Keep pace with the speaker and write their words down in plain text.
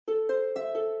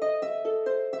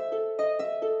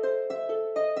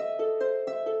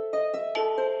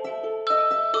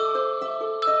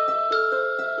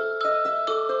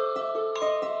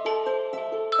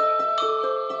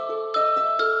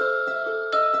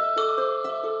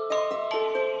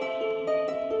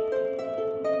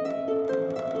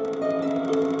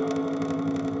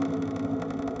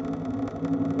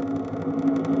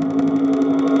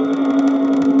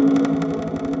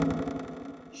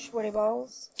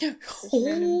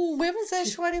Oh, when was that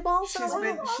sweaty balls?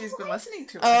 She's been listening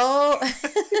to us. Oh.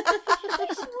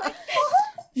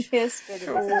 Yes, but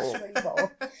it was a sweaty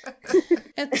ball.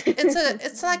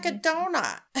 It's like a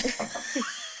donut.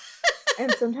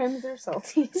 And sometimes they're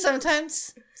salty.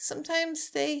 Sometimes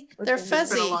they're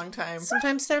fuzzy. It's been a long time.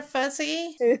 Sometimes they're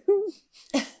fuzzy. Do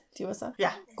you want some?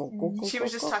 Yeah. She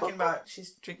was just talking about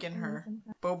she's drinking her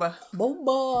boba.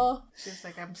 Boba. She's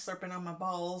like, I'm slurping on my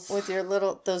balls. With your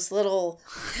those little,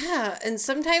 yeah. And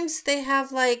sometimes they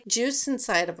have like juice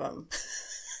inside of them.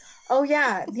 Oh,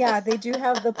 yeah. Yeah, they do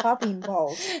have the popping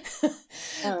balls.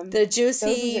 The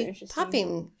juicy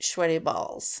popping sweaty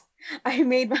balls. I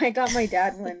got my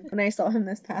dad one when I saw him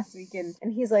this past weekend,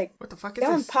 and he's like, what the fuck is that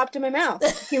one this? popped in my mouth.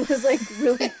 He was like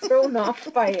really thrown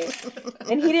off by it.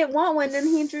 And he didn't want one, and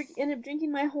he ended up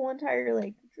drinking my whole entire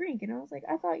like drink. And I was like,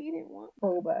 I thought you didn't want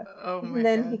boba. Oh my And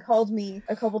then God. he called me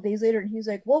a couple days later, and he was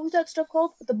like, what was that stuff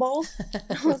called with the balls?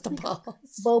 With the balls.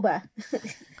 Boba.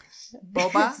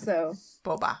 Boba? So,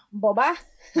 Boba. boba.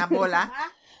 Na bola.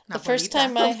 The first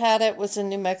time I had it was in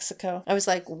New Mexico. I was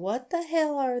like, what the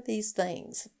hell are these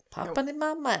things? Popping in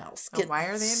my mouth. And why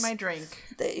are they in my drink?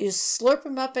 You slurp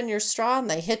them up in your straw and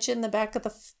they hit you in the back of the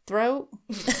throat.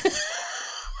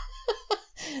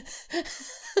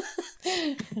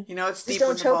 You know, it's deep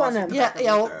don't in the choke balls on them. in the Yeah, back of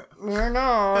the throat. you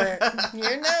know it.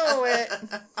 You know it.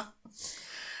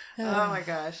 Oh my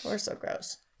gosh. We're so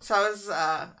gross. So I was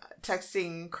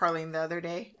texting Carlene the other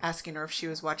day, asking her if she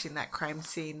was watching that crime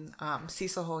scene,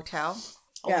 Cecil Hotel.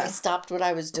 Yeah. I stopped what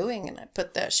I was doing and I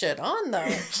put that shit on though.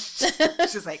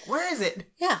 She's like, where is it?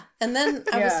 Yeah. And then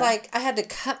I was like, I had to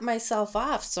cut myself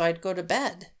off so I'd go to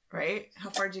bed. Right? How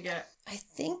far did you get? I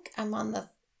think I'm on the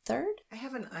 3rd. I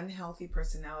have an unhealthy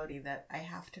personality that I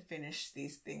have to finish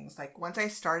these things. Like, once I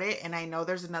start it and I know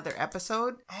there's another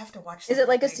episode, I have to watch Is it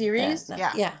like a thing. series?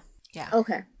 Yeah.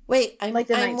 Okay. Wait, I'm Like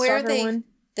the I'm Night where Stalker one?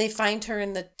 they find her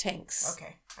in the tanks.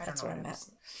 Okay. I don't That's know where what I'm it at.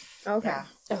 is. Okay. Yeah.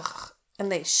 Ugh.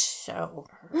 And they show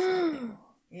her.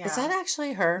 Yeah. Is that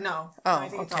actually her? No. Oh, I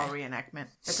think it's all reenactment.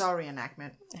 It's all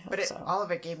reenactment. But all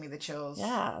of it gave me the chills.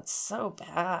 Yeah, it's so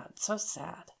bad. So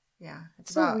sad. Yeah.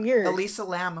 It's So about weird. Elisa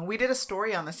Lamb. And we did a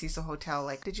story on the Cecil Hotel.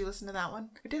 Like, did you listen to that one?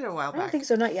 We did it a while I back. don't think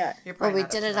so, not yet. You're Well, probably we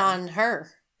not did up it to that on one.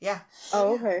 her. Yeah.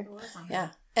 Oh, okay. It was on her. Yeah.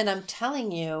 And I'm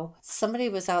telling you, somebody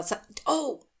was outside.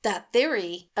 Oh, that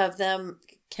theory of them.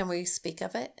 Can we speak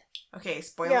of it? Okay,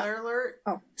 spoiler alert.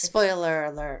 Oh. Spoiler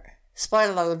alert.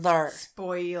 Spoiler alert.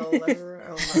 Spoiler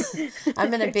alert. I'm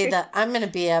gonna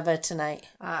be Eva tonight.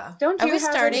 Don't Are you we have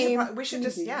a starting? name? We should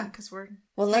just, yeah, because we're...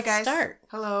 Well, Hey, let's guys. start.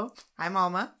 Hello, I'm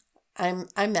Alma. I'm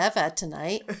Eva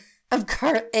tonight. I'm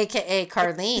AKA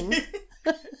Carlene.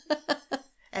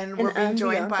 And we're being I'm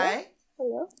joined Bianca. by...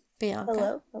 Hello.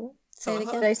 Bianca. Hello. Say it Did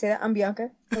again. I say that? I'm Bianca.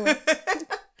 Hello.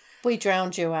 We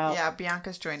drowned you out. Yeah,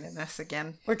 Bianca's joining us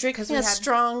again. We're drinking we a had-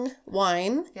 strong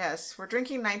wine. Yes, we're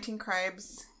drinking 19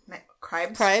 Cribes.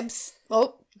 Cribes? Cribes.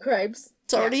 Oh, Cribes.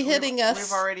 it's already Yes, hitting we've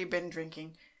us. already been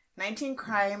drinking. 19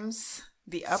 Crimes,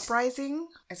 The Uprising.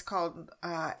 It's called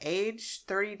Aged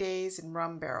 30 Days in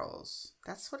Rum Barrels.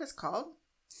 That's what it's called?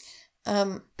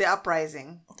 The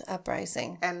Uprising. The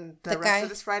Uprising. And the The rest guy- of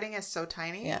this writing is so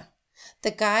tiny. Yeah.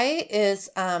 The guy is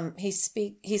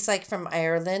he's like from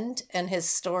Ireland and his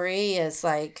story is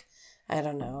like I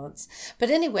don't know. But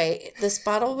anyway, this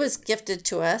bottle was gifted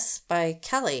to us by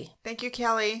Kelly. Thank you,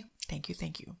 Kelly. Thank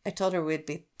you. I told her we'd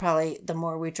be probably the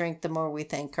more we drink, the more we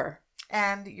thank her.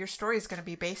 And your story is going to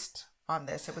be based on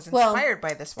this. It was inspired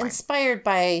by this wine. Inspired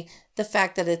by the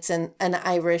fact that it's an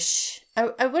Irish.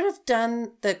 I would have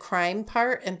done the crime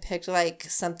part and picked like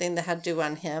something that had to do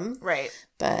on him. Right.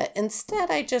 But instead,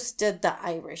 I just did the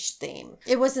Irish theme.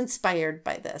 It was inspired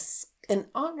by this in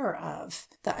honor of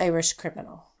the Irish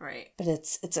criminal. Right. But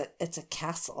it's a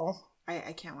castle.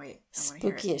 I can't wait. I want to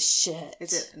hear Spooky it. as shit.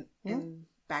 Is it in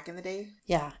back in the day?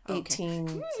 Yeah, Okay.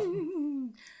 18.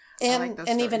 I And like those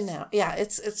and even stories. now, yeah,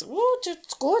 it's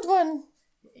just a good one.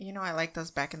 You know, I like those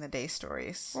back in the day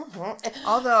stories. Mhm.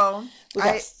 Although, We got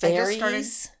I just fairies. started...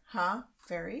 Huh?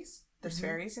 Fairies? There's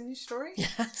fairies in your story?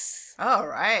 Yes. All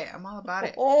right. I'm all about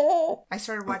it. Oh. I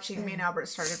started watching, me and Albert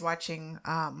started watching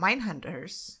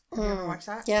Mindhunters. Have you ever watched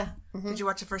that? Yeah. Did you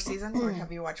watch the first season or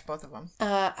have you watched both of them?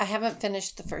 I haven't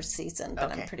finished the first season,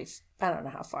 but Okay. I don't know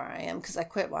how far I am because I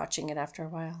quit watching it after a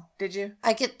while. Did you?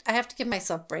 I have to give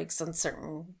myself breaks on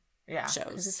certain Yeah. shows.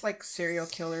 'Cause it's like serial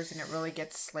killers and it really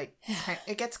gets like,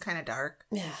 it gets kind of dark.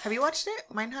 Yeah. Have you watched it?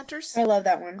 Mindhunters? I love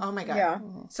that one. Oh my God. Yeah.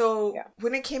 So Yeah.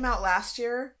 when it came out last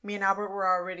year, me and Albert were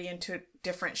already into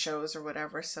different shows or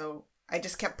whatever. So I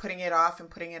just kept putting it off,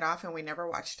 and we never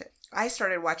watched it. I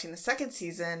started watching the second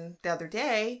season the other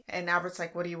day, and Albert's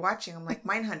like, what are you watching? I'm like,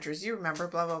 Mindhunters, you remember,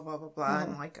 blah, blah, blah, blah, blah.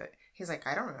 And I'm like, he's like,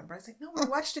 I don't remember. I was like, no, we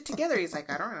watched it together. He's like,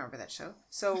 I don't remember that show.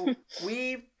 So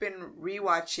we've been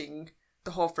rewatching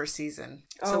the whole first season.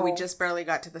 So we just barely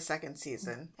got to the second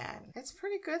season, and it's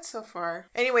pretty good so far.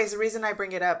 Anyways, the reason I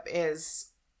bring it up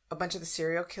is a bunch of the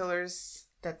serial killers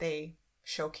that they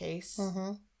showcase.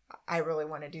 I really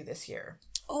want to do this year.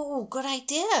 Oh, good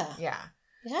idea. Yeah.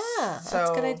 Yeah, that's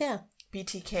a good idea.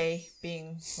 BTK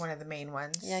being one of the main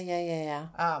ones. Yeah.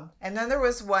 And then there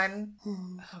was one,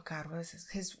 oh God, what is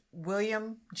his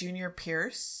William Jr.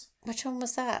 Pierce. Which one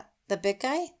was that? The big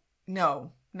guy?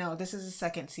 No, this is the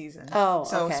second season. Oh,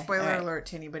 so okay. spoiler alert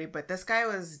to anybody, but this guy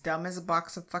was dumb as a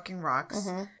box of fucking rocks.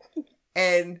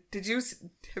 And have you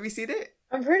seen it?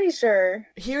 I'm pretty sure.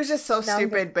 He was just so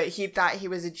stupid, but he thought he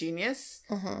was a genius.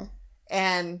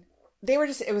 And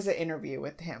it was an interview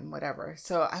with him, whatever.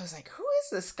 So I was like, who is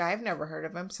this guy? I've never heard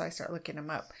of him. So I started looking him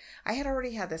up. I had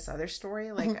already had this other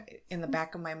story, like in the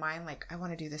back of my mind, like, I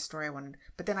want to do this story.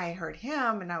 But then I heard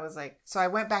him and I was like, so I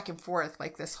went back and forth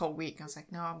like this whole week. I was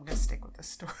like, no, I'm going to stick with this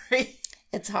story.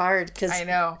 It's hard because I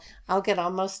know.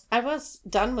 I was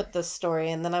done with this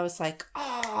story and then I was like,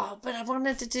 oh, but I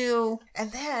wanted to do.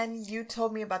 And then you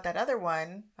told me about that other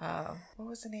one. What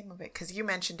was the name of it? Because you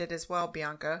mentioned it as well,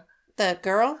 Bianca. The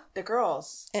girl? The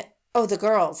girls. The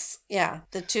girls. Yeah.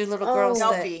 The two little girls.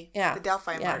 Delphi. The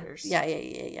Delphi murders.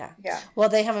 Yeah. Well,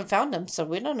 they haven't found him, so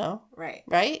we don't know. Right.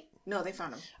 Right? No, they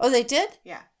found him. Oh, they did?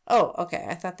 Yeah. Oh, okay.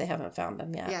 I thought they haven't found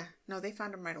him yet. Yeah. No, they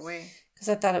found him right away. Because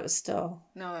I thought it was still...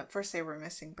 No, at first they were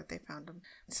missing, but they found him.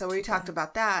 So we talked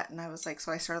about that, and I was like,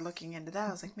 so I started looking into that.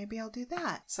 I was like, maybe I'll do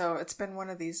that. So it's been one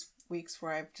of these weeks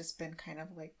where I've just been kind of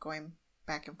like going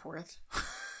back and forth.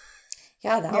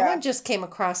 Yeah, that one just came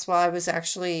across while I was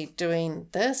actually doing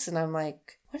this, and I'm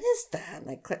like, what is that?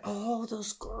 And I click, oh,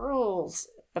 those girls.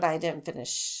 But I didn't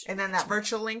finish. And then that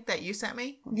virtual link that you sent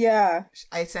me? Yeah.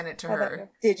 I sent it to her.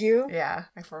 Did you? Yeah,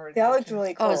 I forwarded that it. That looked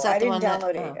really cool. Oh, is that I the didn't one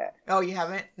download it yet. Oh, you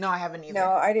haven't? No, I haven't either.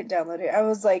 No, I didn't download it. I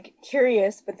was like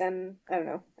curious, but then, I don't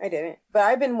know. I didn't. But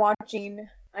I've been watching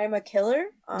I'm a Killer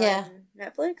on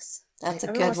Netflix. That's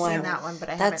a good one. Seen that one, but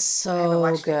That's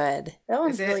so good. It. That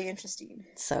one's really interesting.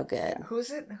 So good. Yeah. Who's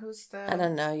it? Who's the? I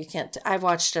don't know. You can't. I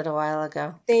watched it a while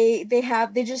ago. They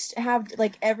just have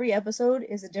like every episode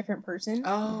is a different person.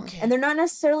 Oh, okay. And they're not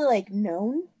necessarily like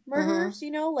known murderers, you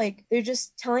know, like they're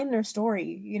just telling their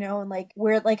story, you know, and like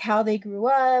where like how they grew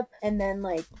up, and then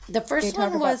like the first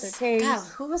one was God,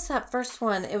 who was that first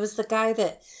one? It was the guy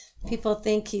that people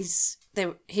think he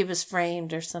was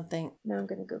framed or something. No, I'm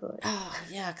gonna Google it. Oh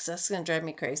yeah, because that's gonna drive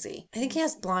me crazy. I think he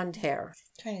has blonde hair.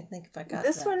 I'm trying to think if I got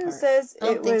this that one part. says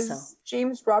it was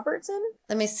James Robertson.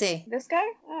 Let me see. This guy?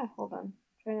 Oh, hold on.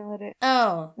 Trying to let it.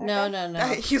 Oh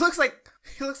no. He looks like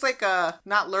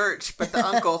not Lurch, but the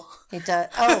uncle. He does.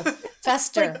 Oh,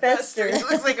 Fester. Like Fester. He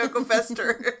looks like Uncle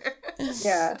Fester.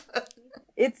 Yeah.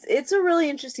 It's a really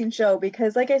interesting show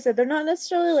because, like I said, they're not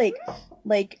necessarily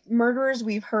like murderers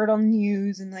we've heard on the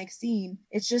news and like seen.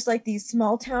 It's just like these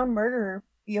small town murder,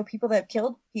 you know, people that have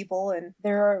killed people, and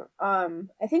they're I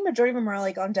think majority of them are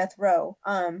like on death row.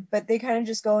 But they kind of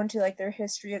just go into like their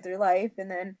history of their life, and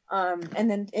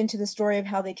then into the story of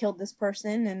how they killed this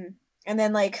person, and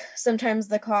then like sometimes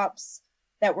the cops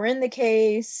that were in the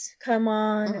case come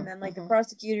on, and then like the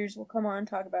prosecutors will come on and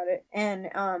talk about it, and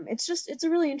it's a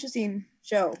really interesting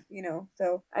show, you know.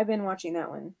 So I've been watching that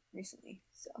one recently.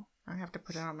 So I have to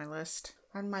put it on my list.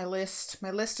 My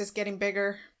list is getting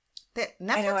bigger. Netflix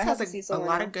I has a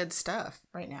lot of good stuff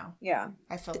right now. Yeah,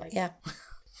 I feel like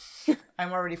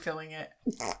I'm already feeling it.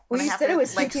 Well, you said it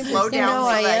was like 15%. slow down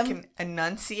so that I can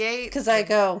enunciate. Because I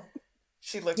go.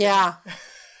 She looked. Yeah.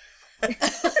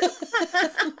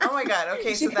 Oh my God.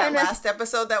 Okay, so that last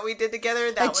episode that we did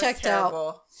together, that was terrible.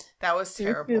 Out. That was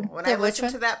terrible. When I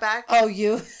listened to that back. Oh,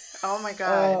 you. Oh my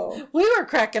God. Oh. We were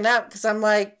cracking up because I'm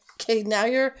like, okay, now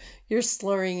you're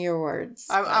slurring your words.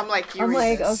 I'm like,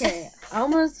 okay,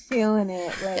 Alma's feeling it.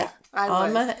 Like, yeah.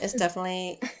 Alma is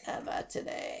definitely Eva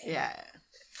today. Yeah.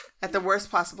 At the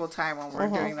worst possible time when we're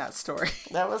doing that story.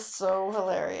 That was so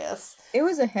hilarious. It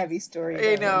was a heavy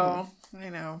story. I know.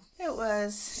 It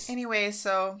was. Anyway,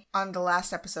 so on the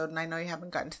last episode, and I know you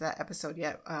haven't gotten to that episode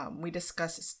yet, we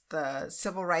discussed the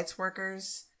civil rights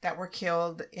workers that were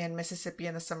killed in Mississippi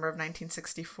in the summer of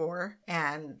 1964.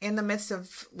 And in the midst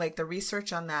of like the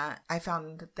research on that, I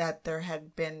found that there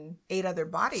had been 8 other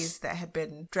bodies that had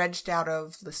been dredged out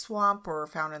of the swamp or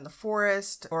found in the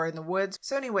forest or in the woods.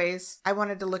 So anyways, I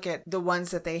wanted to look at the ones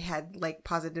that they had like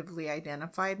positively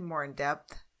identified more in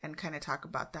depth. and kind of talk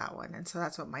about that one. And so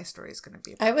that's what my story is going to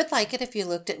be about. I would like it if you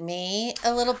looked at me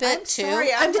a little bit I'm too. sorry,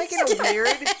 I'm like in a weird.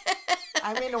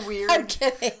 I'm in a weird. I'm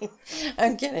kidding.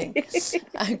 I'm kidding.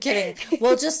 I'm kidding.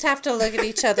 We'll just have to look at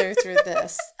each other through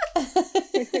this.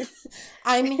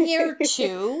 I'm here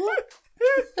too.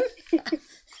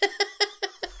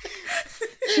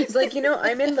 She's like,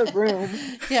 I'm in the room.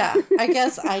 Yeah, I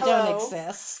guess I don't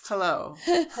exist. Hello.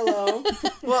 Hello.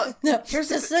 Well, No,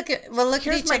 just look at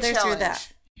each other through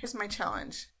that. Here's my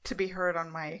challenge, to be heard on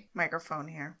my microphone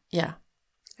here. Yeah.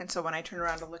 And so when I turn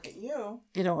around to look at you.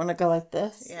 You don't want to go like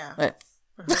this? Yeah. Wait.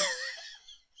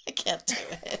 I can't do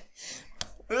it.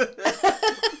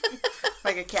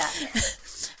 Like a cat.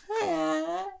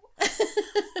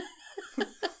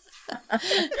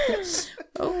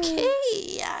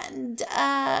 Okay, and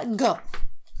go.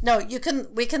 No,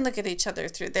 we can look at each other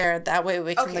through there. That way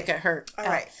we can look at her. All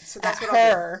right. So that's what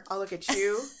her. I'll look at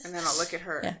you, and then I'll look at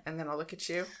her, Yeah. and then I'll look at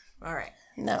you. All right.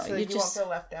 No, so you won't feel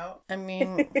left out. I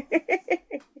mean,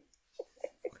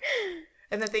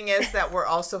 and the thing is that we're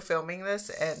also filming this,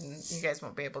 and you guys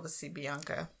won't be able to see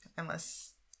Bianca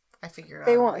unless I figure out.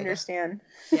 They won't understand.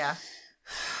 Yeah.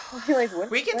 You're like,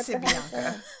 what? We can what see the hell is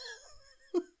Bianca.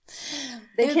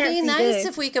 They it'd can't be see nice this.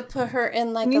 if we could put her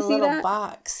in like Can a you see little that?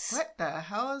 box. What the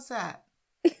hell is that?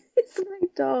 It's my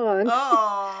dog.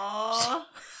 Oh.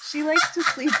 She likes to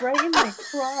sleep right in my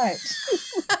crotch.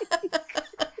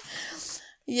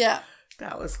 Yeah,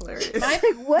 That was hilarious. What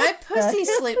my the pussy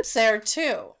hell? sleeps there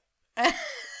too.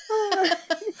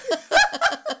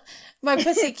 My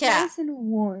pussy cat. Nice and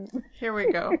warm. Here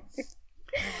we go.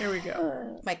 Here we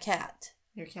go. My cat.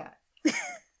 Your cat.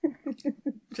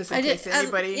 Just in case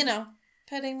anybody.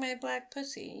 petting my black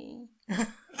pussy.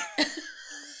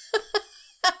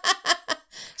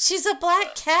 She's a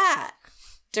black cat.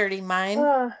 Dirty mind.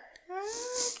 Okay.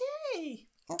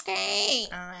 Okay.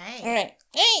 All right. All right.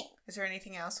 Hey. Is there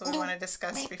anything else we No, want to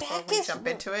discuss my before back we is jump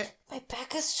into it? My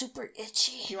back is super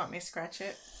itchy. Do you want me to scratch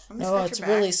it? I'm gonna No, scratch it's your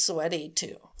back. really sweaty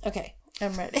too. Okay,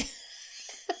 I'm ready.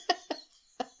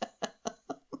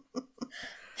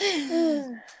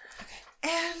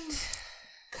 And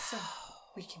so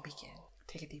we can begin.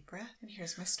 Take a deep breath, and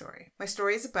here's my story. My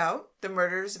story is about the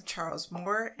murders of Charles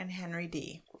Moore and Henry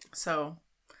Dee. So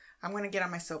I'm going to get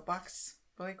on my soapbox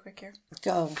really quick here.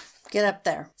 Go. Get up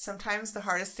there. Sometimes the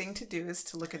hardest thing to do is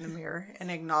to look in the mirror and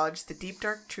acknowledge the deep,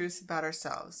 dark truths about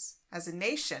ourselves. As a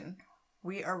nation,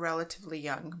 we are relatively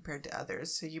young compared to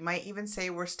others, so you might even say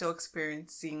we're still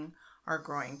experiencing our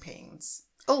growing pains.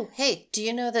 Oh, hey, do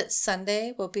you know that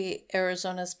Sunday will be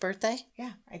Arizona's birthday?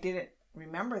 Yeah, I didn't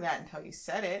remember that until you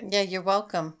said it. Yeah, you're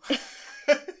welcome.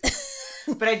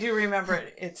 But I do remember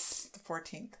it. It's the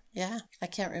 14th. Yeah, I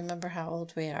can't remember how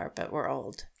old we are, but we're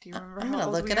old. Do you remember I'm how gonna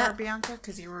old look we it are, up. Bianca?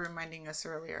 Because you were reminding us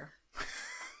earlier.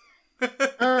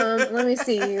 Let me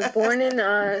see. Born in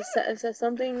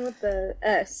something with the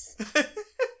S.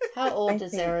 How old I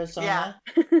is think. Arizona?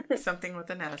 Something with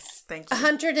an S. Thank you.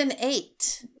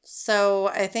 108. So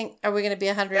I think, are we going to be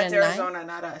 109? That's Arizona,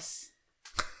 not us.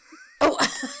 Oh,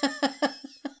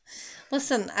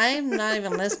 listen, I'm not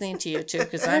even listening to you two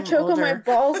because I'm I'm gonna choke on my older.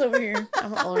 balls over here.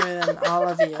 I'm older than all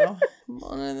of you. I'm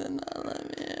older than all of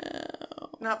you.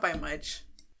 Not by much.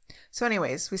 So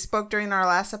anyways, we spoke during our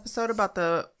last episode about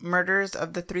the murders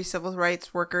of the 3 civil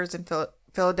rights workers in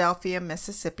Philadelphia,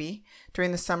 Mississippi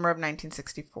during the summer of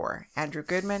 1964. Andrew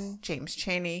Goodman, James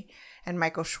Chaney, and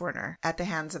Michael Schwerner at the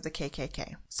hands of the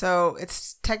KKK. So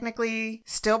it's technically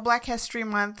still Black History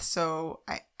Month, so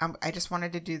I just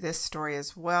wanted to do this story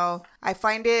as well. I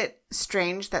find it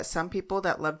strange that some people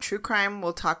that love true crime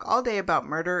will talk all day about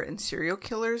murder and serial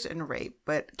killers and rape,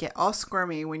 but get all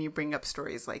squirmy when you bring up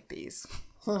stories like these.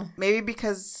 Maybe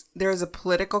because there's a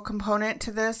political component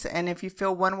to this, and if you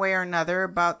feel one way or another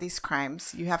about these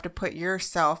crimes, you have to put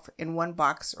yourself in one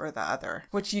box or the other,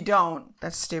 which you don't.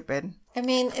 That's stupid. I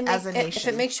mean, As a if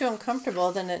nation. it makes you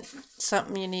uncomfortable, then it's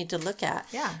something you need to look at.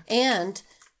 Yeah. And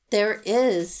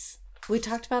we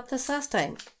talked about this last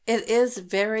time. There's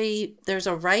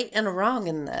a right and a wrong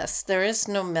in this. There is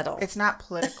no middle. It's not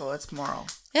political, it's moral.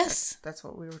 Yes. That's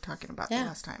what we were talking about Yeah. the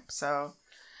last time. So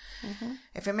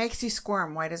if it makes you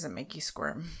squirm, why does it make you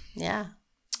squirm? Yeah.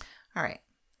 All right.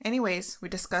 Anyways, we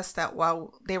discussed that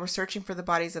while they were searching for the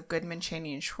bodies of Goodman,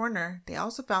 Chaney, and Schwerner, they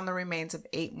also found the remains of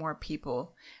 8 more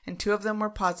people, and 2 of them were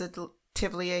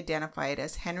positively identified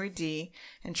as Henry Dee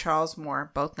and Charles Moore,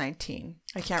 both 19.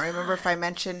 I can't remember if I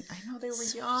mentioned... I know they were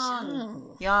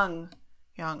young.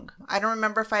 I don't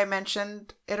remember if I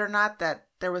mentioned it or not, that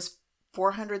there was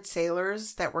 400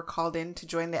 sailors that were called in to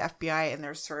join the FBI in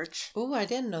their search. Ooh, I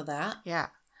didn't know that. Yeah.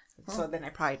 So then I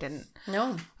probably didn't.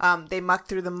 No. They mucked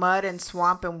through the mud and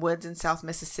swamp and woods in South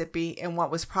Mississippi in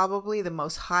what was probably the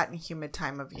most hot and humid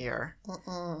time of year.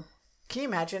 Can you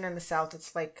imagine in the South?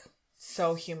 It's like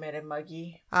so humid and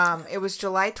muggy. It was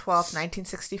July 12th,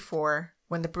 1964,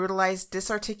 when the brutalized,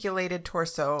 disarticulated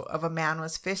torso of a man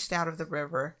was fished out of the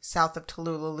river south of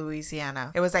Tallulah,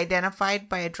 Louisiana. It was identified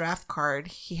by a draft card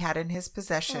he had in his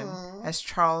possession as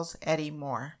Charles Eddie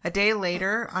Moore. A day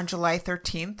later, on July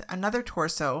 13th, another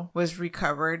torso was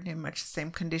recovered in much the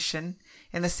same condition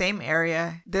in the same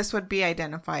area. This would be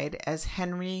identified as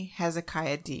Henry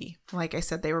Hezekiah D. Like I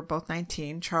said, they were both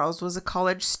 19. Charles was a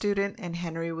college student and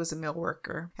Henry was a mill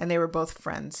worker, and they were both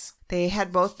friends. They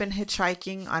had both been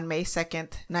hitchhiking on May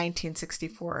 2nd,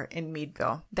 1964 in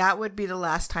Meadville. That would be the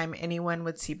last time anyone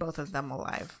would see both of them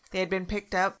alive. They had been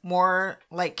picked up, more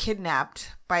like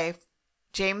kidnapped, by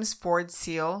James Ford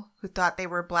Seal, who thought they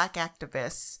were black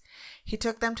activists. He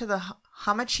took them to the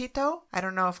Hamachito. I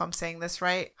don't know if I'm saying this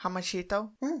right.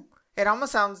 Hamachito. It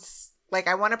almost sounds like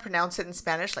I want to pronounce it in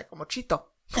Spanish, like Hamachito.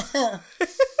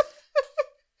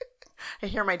 I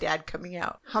hear my dad coming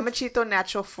out. Hamachito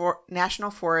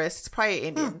National Forest. It's probably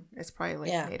Indian. It's probably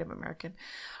like Native American.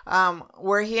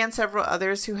 Where he and several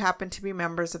others who happened to be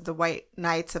members of the White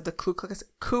Knights of the Ku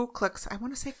Klux. I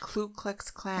want to say Ku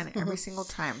Klux Klan every single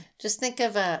time. Just think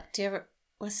of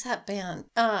what's that band?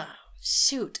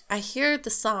 Shoot. I hear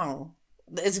the song.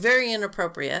 It's very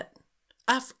inappropriate.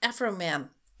 Afro Man.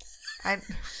 I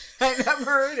never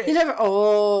heard it. You never?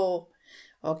 Oh.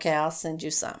 Okay, I'll send you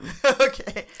some.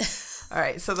 Okay. All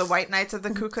right, so the White Knights of the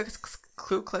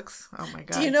Ku Klux. Oh my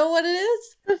God! Do you know what it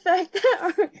is? The fact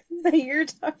that you're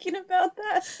talking about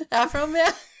that Afro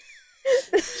Man.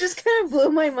 It just kind of blew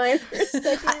my mind for a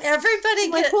second. Everybody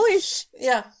like, holy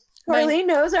yeah. Carly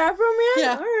knows Afro Man.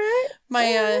 Yeah. All right.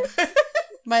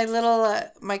 My little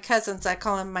my cousins, I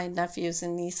call them my nephews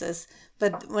and nieces.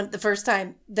 But when the first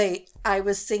time I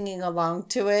was singing along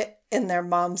to it in their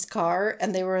mom's car,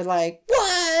 and they were like,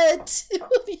 "What?"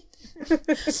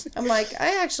 I'm like,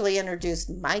 I actually introduced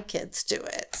my kids to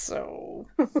it, so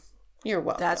you're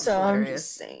welcome. That's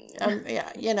hilarious.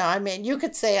 You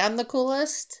could say I'm the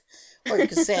coolest, or you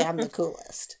could say I'm the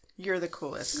coolest. You're the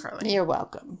coolest, Carly. You're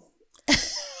welcome.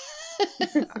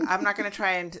 I'm not going to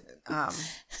try and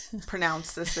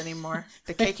pronounce this anymore.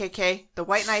 The KKK, the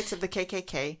White Knights of the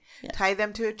KKK, tied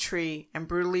them to a tree and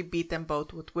brutally beat them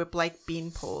both with whip-like bean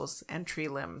poles and tree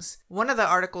limbs. One of the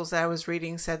articles that I was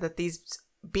reading said that these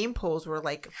bean poles were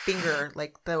like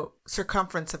the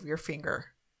circumference of your finger.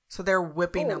 So they're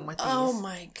whipping them with these. Oh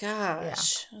my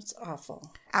gosh. Yeah. That's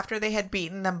awful. After they had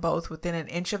beaten them both within an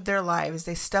inch of their lives,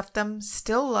 they stuffed them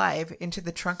still alive into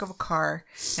the trunk of a car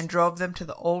and drove them to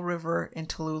the Old River in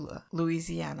Tallulah,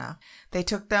 Louisiana. They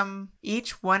took them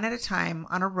each one at a time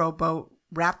on a rowboat,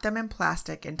 wrapped them in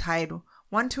plastic, and tied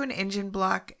one to an engine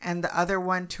block and the other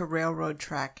one to a railroad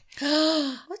track.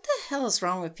 What the hell is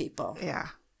wrong with people? Yeah.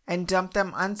 And dumped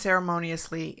them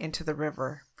unceremoniously into the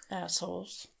river.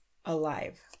 Assholes.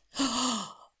 Alive.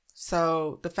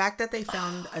 So the fact that they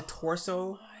found a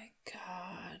torso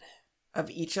of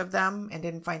each of them and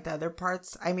didn't find the other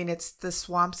parts. I mean, it's the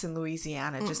swamps in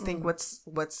Louisiana. Just think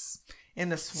what's in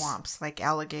the swamps, like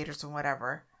alligators and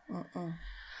whatever.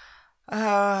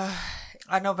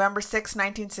 On November 6,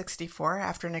 1964,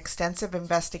 after an extensive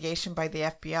investigation by the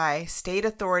FBI, state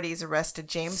authorities arrested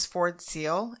James Ford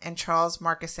Seal and Charles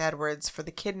Marcus Edwards for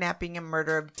the kidnapping and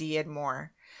murder of Dee Ed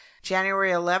Moore. January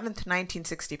 11th,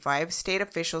 1965, state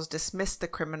officials dismissed the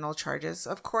criminal charges,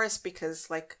 of course, because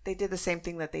they did the same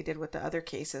thing that they did with the other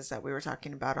cases that we were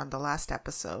talking about on the last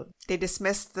episode. They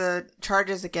dismissed the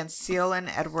charges against Seal and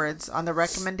Edwards on the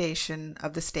recommendation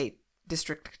of the state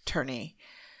district attorney.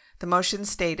 The motion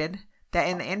stated that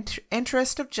in the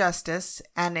interest of justice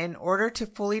and in order to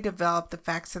fully develop the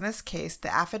facts in this case,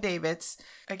 the affidavits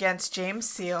against James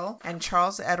Seal and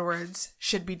Charles Edwards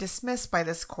should be dismissed by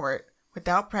this court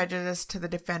without prejudice to the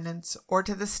defendants or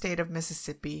to the state of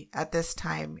Mississippi at this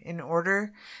time, in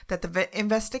order that the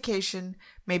investigation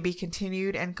may be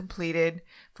continued and completed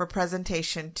for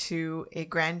presentation to a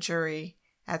grand jury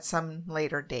at some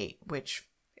later date, which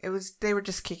they were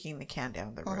just kicking the can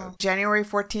down the road. January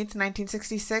 14th,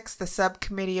 1966, the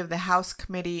subcommittee of the House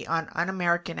Committee on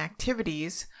Un-American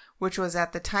Activities, which was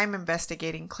at the time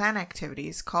investigating Klan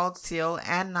activities, called Seal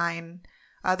and 9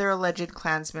 other alleged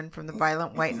Klansmen from the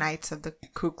violent White Knights of the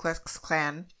Ku Klux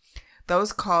Klan.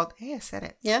 Those called... Hey, I said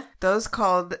it. Yeah. Those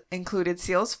called included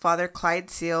Seal's father, Clyde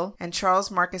Seal, and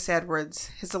Charles Marcus Edwards,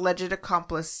 his alleged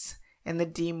accomplice in the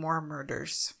Dee Moore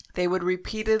murders. They would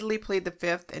repeatedly plead the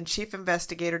Fifth, and Chief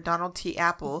Investigator Donald T.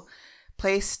 Apple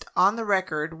placed on the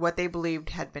record what they believed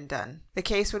had been done. The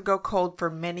case would go cold for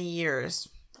many years,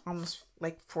 almost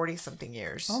like 40-something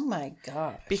years. Oh my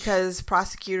gosh. Because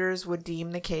prosecutors would deem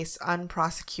the case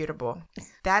unprosecutable.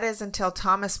 That is until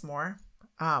Thomas More,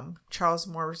 Charles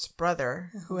Moore's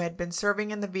brother, who had been serving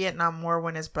in the Vietnam War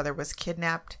when his brother was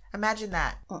kidnapped. Imagine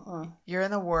that. You're in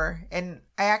the war. And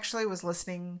I actually was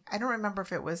listening. I don't remember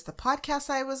if it was the podcast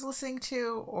I was listening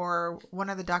to or one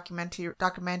of the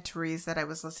documentaries that I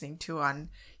was listening to on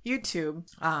YouTube.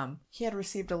 He had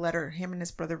received a letter. Him and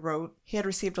his brother wrote. He had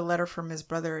received a letter from his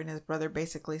brother, and his brother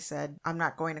basically said, I'm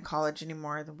not going to college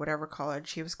anymore, whatever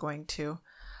college he was going to.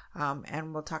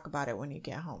 And we'll talk about it when you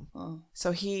get home.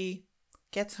 So he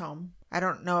gets home. I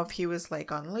don't know if he was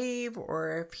like on leave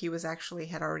or if he was actually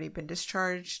had already been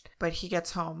discharged, but he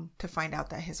gets home to find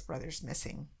out that his brother's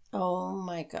missing. Oh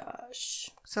my gosh.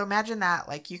 So imagine that,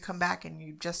 like you come back and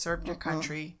you just served your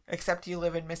country, except you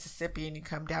live in Mississippi and you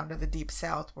come down to the deep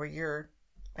south where you're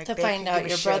like, to find out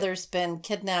your brother's been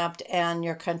kidnapped and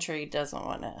your country doesn't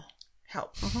want to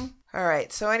help. All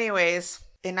right. So anyways,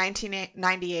 in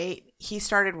 1998, he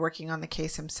started working on the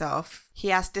case himself.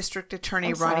 He asked District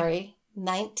Attorney Ronnie...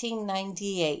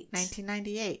 1998.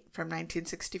 1998 from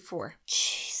 1964.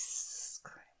 Jesus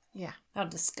Christ. Yeah. How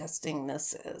disgusting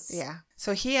this is. Yeah.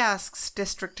 So he asks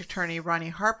District Attorney Ronnie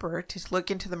Harper to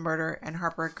look into the murder, and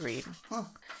Harper agreed.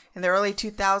 In the early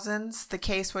 2000s, the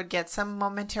case would get some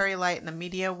momentary light in the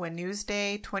media when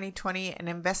Newsday 2020, an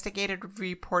investigative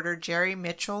reporter, Jerry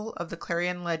Mitchell of the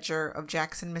Clarion Ledger of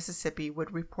Jackson, Mississippi,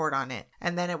 would report on it,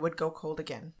 and then it would go cold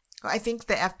again. I think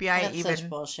the FBI That's such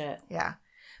bullshit. Yeah.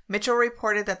 Mitchell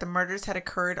reported that the murders had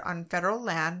occurred on federal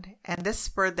land, and this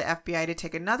spurred the FBI to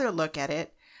take another look at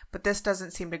it, but this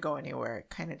doesn't seem to go anywhere. It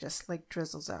kind of just like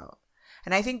drizzles out.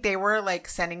 And I think they were like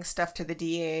sending stuff to the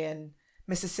DA in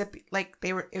Mississippi, like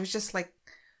it was just like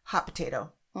hot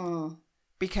potato.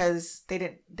 Because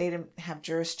they didn't have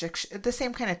jurisdiction. The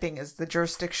same kind of thing as the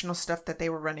jurisdictional stuff that they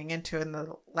were running into in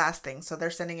the last thing. So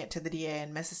they're sending it to the DA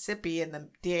in Mississippi, and the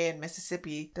DA in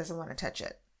Mississippi doesn't want to touch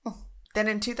it. Then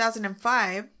in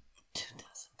 2005,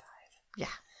 yeah,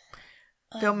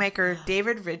 filmmaker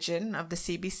David Ridgen of the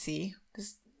CBC,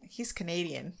 he's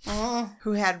Canadian,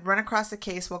 who had run across the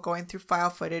case while going through file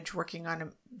footage working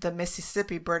on the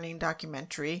Mississippi burning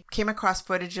documentary, came across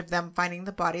footage of them finding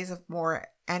the bodies of Moore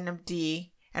and of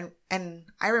Dee, and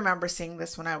I remember seeing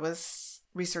this when I was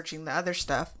researching the other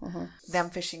stuff, them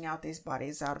fishing out these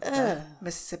bodies out of the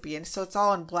Mississippi, and so it's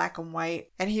all in black and white,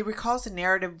 and he recalls a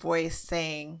narrative voice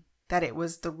saying that it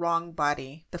was the wrong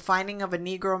body. The finding of a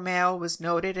Negro male was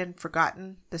noted and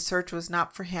forgotten. The search was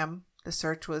not for him. The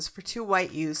search was for two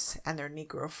white youths and their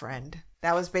Negro friend.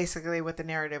 That was basically what the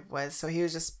narrative was. So he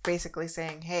was just basically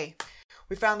saying, hey,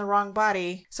 we found the wrong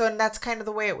body. So, and that's kind of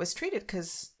the way it was treated,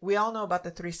 because we all know about the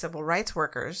 3 civil rights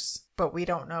workers, but we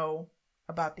didn't know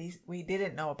about these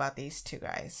 2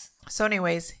 guys. So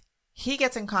anyways, he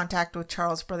gets in contact with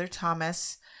Charles' brother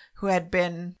Thomas, who had,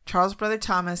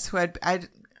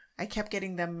 I kept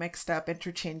getting them mixed up,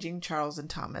 interchanging Charles and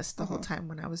Thomas the whole time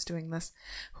when I was doing this,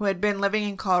 who had been living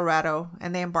in Colorado,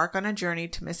 and they embark on a journey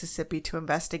to Mississippi to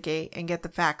investigate and get the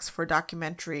facts for a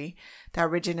documentary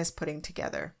that Ridgen is putting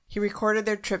together. He recorded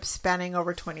their trip spanning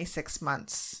over 26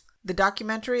 months. The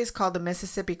documentary is called The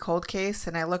Mississippi Cold Case,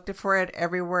 and I looked for it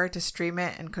everywhere to stream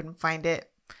it and couldn't find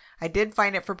it. I did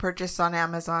find it for purchase on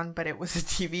Amazon, but it was a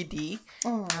DVD.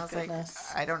 Oh, and I was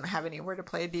goodness. like, I don't have anywhere to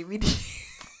play a DVD.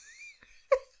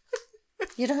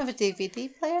 You don't have a DVD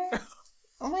player?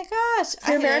 Oh my gosh.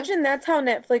 Can you imagine that's how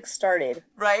Netflix started?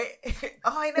 Right?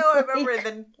 Oh, I know. I remember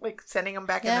then like sending them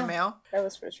back in the mail. That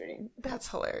was frustrating. That's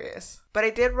hilarious. But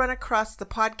I did run across the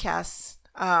podcasts.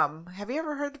 Have you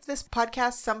ever heard of this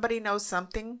podcast, Somebody Knows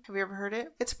Something? Have you ever heard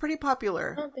it? It's pretty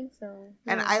popular. I don't think so.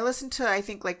 And I listened to, I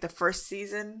think, like the first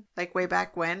season, like way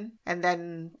back when, and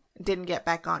then didn't get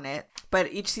back on it.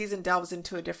 But each season delves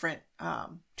into a different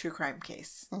true crime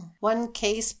case. 1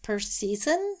 case per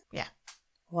season? Yeah.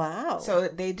 Wow. So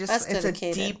they just, it's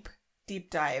dedicated. a deep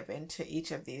dive into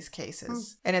each of these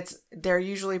cases. And they're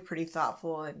usually pretty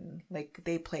thoughtful, and like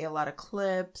they play a lot of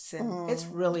clips, and it's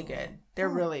really good. They're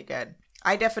really good.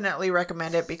 I definitely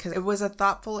recommend it because it was a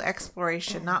thoughtful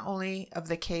exploration not only of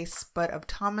the case, but of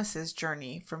Thomas's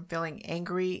journey from feeling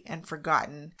angry and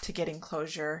forgotten to getting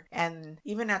closure. And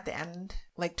even at the end,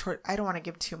 like I don't want to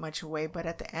give too much away, but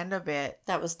at the end of it...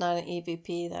 That was not an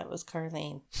EVP, that was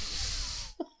Carlene.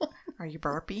 Are you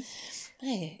burpy?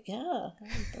 Hey, yeah,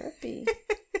 I'm burpy.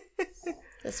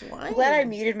 This wine. I'm glad I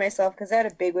muted myself because I had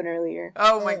a big one earlier.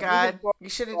 Oh my God. You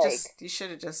should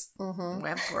have just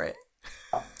went for it.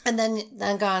 And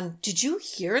then gone, did you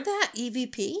hear that,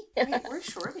 EVP? Wait, where's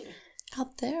Shorty?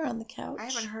 Out there on the couch. I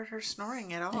haven't heard her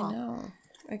snoring at all. I know.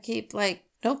 I keep like,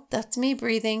 nope, that's me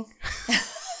breathing.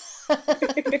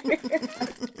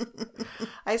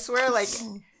 I swear, like,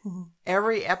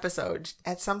 every episode,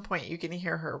 at some point, you can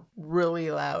hear her really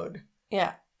loud.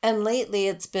 Yeah. And lately,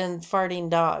 it's been farting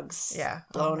dogs. Yeah.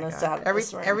 Blowing us out of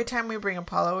this room. Every time we bring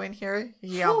Apollo in here,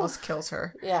 he almost kills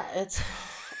her. Yeah, it's...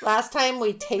 Last time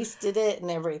we tasted it and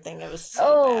everything. It was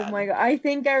so bad. My God. I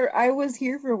think I was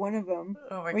here for one of them.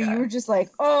 Oh, my where God. you were just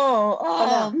like,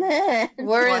 oh man.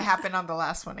 What happened on the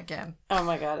last one again? Oh,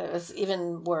 my God. It was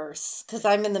even worse. Because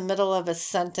I'm in the middle of a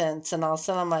sentence and all of a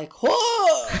sudden I'm like,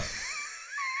 whoa!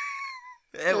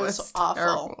 It was awful.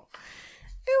 Terrible.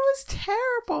 It was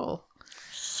terrible.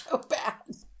 So bad.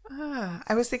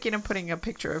 I was thinking of putting a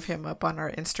picture of him up on our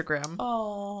Instagram.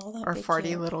 Oh, our farty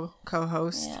cute. Little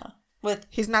co-host. Yeah. With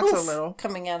he's not so little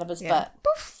coming out of his butt.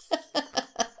 Poof.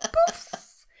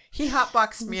 Poof. He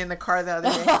hotboxed me in the car the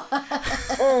other day.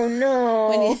 Oh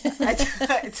no! I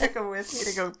took him with me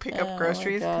to go pick up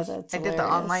groceries. God, that's I did the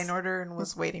online order and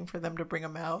was waiting for them to bring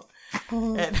them out.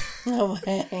 And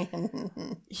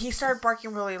he started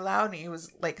barking really loud and he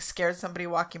was like scared somebody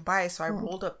walking by. So I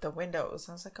rolled up the windows.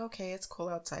 I was like, okay, it's cool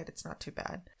outside. It's not too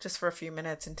bad. Just for a few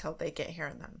minutes until they get here,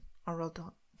 and then I'll roll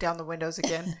down the windows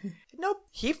again. Nope,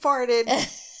 he farted.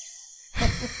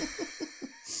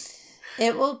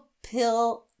 It will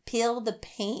peel the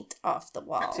paint off the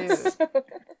walls. Dude.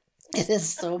 It is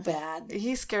so bad.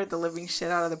 He scared the living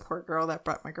shit out of the poor girl that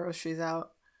brought my groceries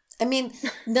out. I mean,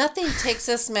 nothing takes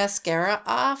this mascara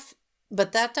off,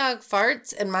 but that dog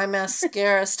farts and my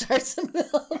mascara starts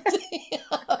melting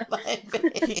on my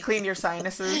face. He cleaned your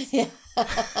sinuses? Yeah.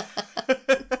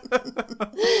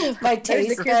 My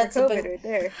taste buds have been... right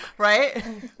there. Right?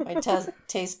 My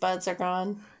taste buds are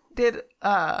gone. Did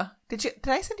I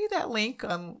send you that link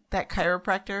on that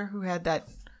chiropractor who had that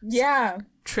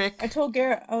trick? I told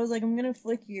Garrett, I was like, I'm gonna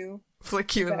flick you in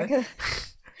the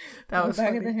that was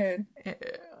back funny. of the head.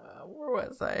 Where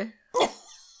was I?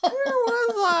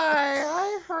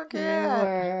 I forget.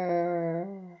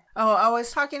 Oh, I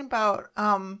was talking about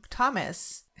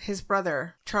Thomas, his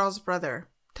brother, Charles' brother.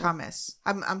 Thomas.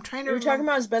 I'm trying to. We were talking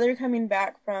about his brother coming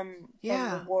back from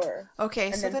the war.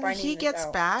 Okay, so then he gets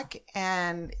back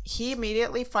and he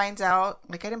immediately finds out.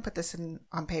 Like, I didn't put this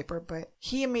on paper, but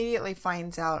he immediately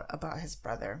finds out about his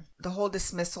brother. The whole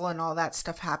dismissal and all that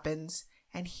stuff happens,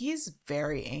 and he's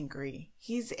very angry.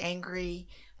 He's angry.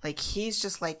 Like, he's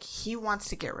just like, he wants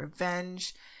to get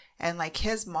revenge, and like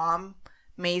his mom,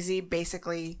 Maisie,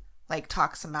 basically like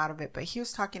talks him out of it. But he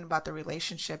was talking about the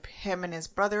relationship him and his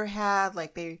brother had.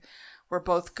 Like, they were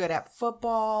both good at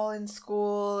football in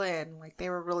school and like they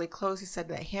were really close. He said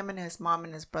that him and his mom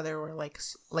and his brother were like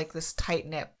this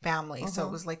tight-knit family. So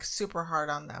it was like super hard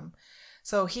on them.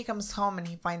 So he comes home and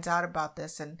he finds out about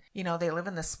this, and you know, they live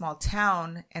in this small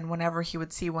town, and whenever he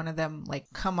would see one of them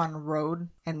like come on the road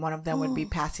and one of them would be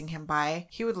passing him by,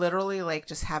 he would literally like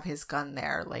just have his gun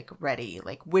there like ready,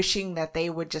 like wishing that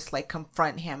they would just like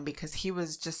confront him, because he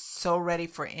was just so ready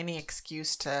for any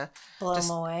excuse to blow him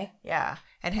away. Yeah.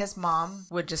 And his mom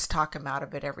would just talk him out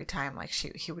of it every time. Like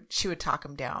she would talk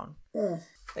him down.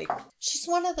 Like, she's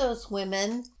one of those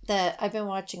women that I've been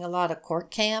watching a lot of Court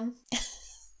Cam.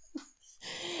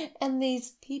 And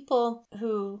these people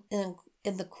who in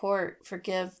the court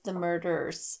forgive the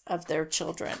murderers of their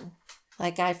children.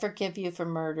 Like, I forgive you for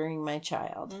murdering my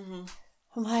child. Mm-hmm.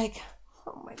 I'm like,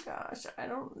 oh my gosh, I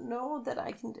don't know that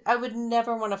I can. I would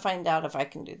never want to find out if I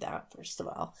can do that, first of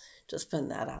all. Just putting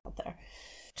that out there.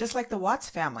 Just like the Watts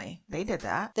family. They did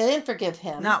that. They didn't forgive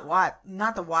him. Not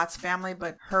the Watts family,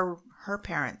 but her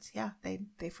parents. Yeah,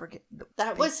 they forget.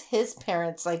 That was his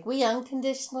parents. Like, we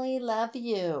unconditionally love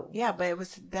you. Yeah, but it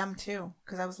was them too,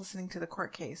 because I was listening to the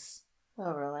court case.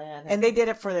 Oh, really? And they did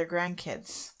it for their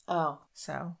grandkids. Oh.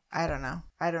 So, I don't know.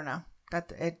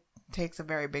 That it takes a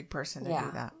very big person to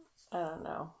do that. I don't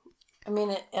know. I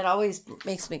mean, it always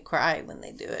makes me cry when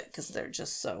they do it, because they're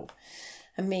just so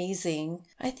amazing.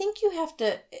 I think you have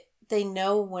to... They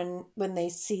know when they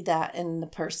see that in the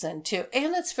person too.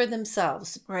 And it's for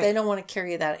themselves. Right. They don't want to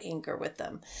carry that anger with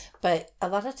them. But a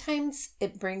lot of times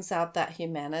it brings out that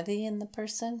humanity in the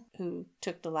person who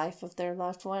took the life of their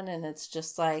loved one. And it's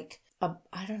just like,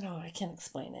 I don't know. I can't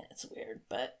explain it. It's weird.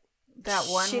 But that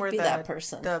one where that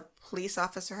person. The police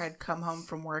officer had come home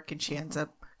from work and she ends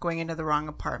up going into the wrong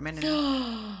apartment,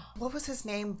 and what was his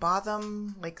name?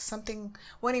 Botham, like something.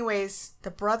 Well, anyways, the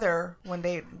brother, when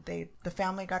the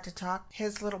family got to talk,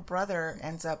 his little brother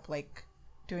ends up like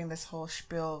doing this whole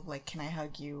spiel of like, can I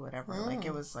hug you, whatever. Like,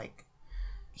 it was like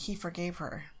he forgave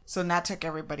her. So that took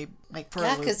everybody like for a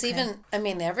loop. Because even, I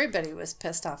mean, everybody was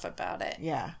pissed off about it.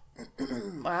 Yeah.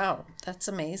 Wow, that's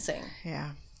amazing.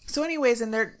 Yeah. So anyways,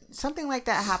 and there something like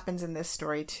that happens in this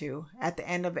story too. At the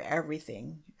end of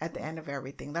everything.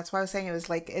 That's why I was saying it was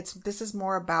like this is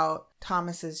more about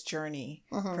Thomas's journey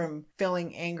from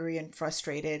feeling angry and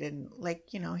frustrated, and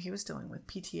like, you know, he was dealing with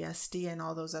PTSD and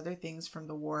all those other things from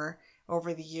the war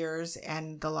over the years,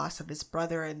 and the loss of his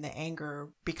brother, and the anger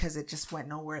because it just went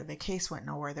nowhere. The case went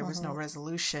nowhere. There was no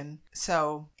resolution.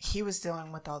 So he was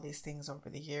dealing with all these things over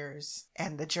the years,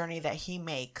 and the journey that he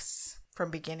makes from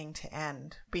beginning to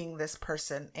end, being this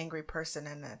person, angry person,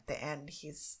 and at the end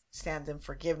he stands in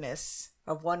forgiveness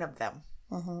of one of them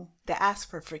that asked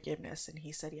for forgiveness, and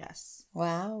he said yes.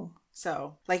 Wow.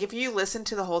 So, like, if you listen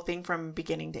to the whole thing from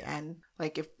beginning to end,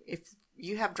 like, if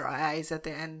you have dry eyes at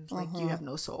the end, like, you have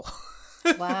no soul.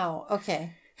 Wow.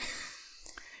 Okay.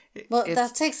 Well,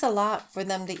 that takes a lot for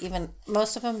them to even,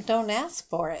 most of them don't ask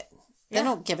for it. They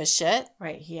don't give a shit.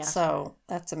 Right. Yeah. So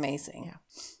that's amazing. Yeah.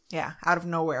 Yeah. Out of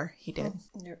nowhere, he did.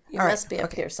 You must be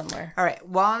up here somewhere. All right.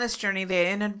 While on this journey, they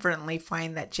inadvertently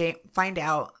find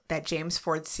out that James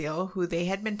Ford Seal, who they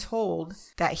had been told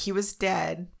that he was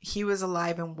dead, he was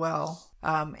alive and well,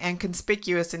 and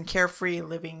conspicuous and carefree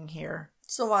living here.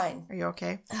 It's the wine. Are you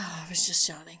okay? Oh, I was just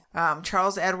yawning.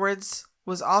 Charles Edwards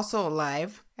was also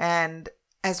alive and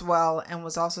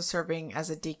was also serving as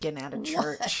a deacon at a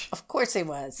church. Of course he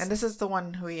was. And this is the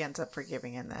one who he ends up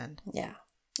forgiving in the end. Yeah.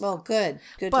 Well, good.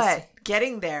 Good. But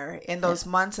getting there in those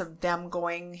months of him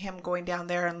going down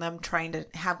there and them trying to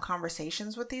have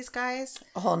conversations with these guys.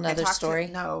 A whole nother story.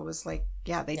 No, it was like,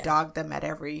 they dogged them at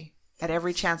every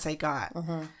chance they got.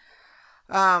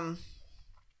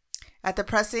 At the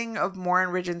pressing of Moore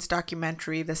and Ridgeon's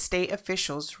documentary, the state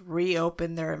officials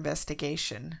reopened their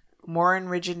investigation. Moore and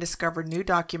Ridgeon discovered new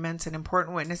documents and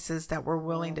important witnesses that were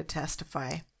willing to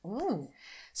testify. Ooh.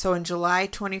 So on July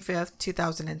 25th,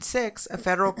 2006, a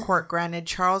federal court granted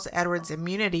Charles Edwards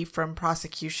immunity from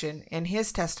prosecution in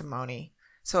his testimony.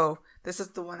 So this is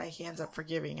the one that he ends up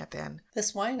forgiving at the end.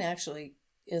 This wine actually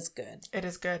is good. It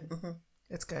is good.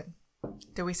 It's good.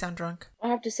 Do we sound drunk?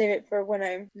 I'll have to save it for when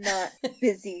I'm not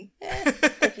busy.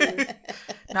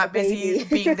 Not busy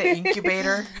being the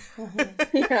incubator.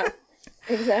 Yeah,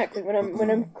 exactly.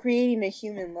 When I'm creating a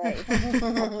human life,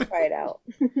 I'll try it out.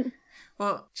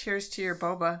 Well, cheers to your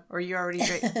boba. Or you already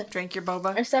drank your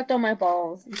boba? I sucked on my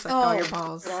balls. You sucked all your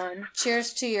balls.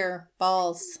 Cheers to your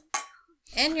balls.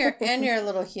 And your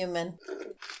little human.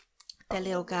 That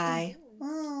little guy.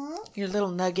 Your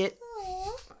little nugget.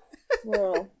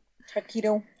 Little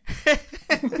taquito.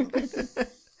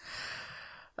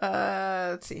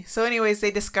 Let's see. So anyways,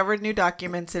 they discovered new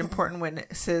documents and important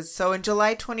witnesses. So in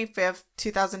July 25th,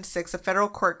 2006, a federal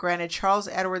court granted Charles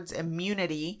Edwards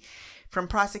immunity from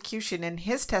prosecution in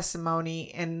his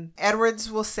testimony, and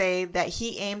Edwards will say that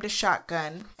he aimed a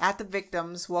shotgun at the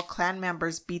victims while Klan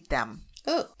members beat them.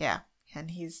 Oh. Yeah,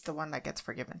 and he's the one that gets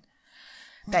forgiven.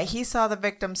 That he saw the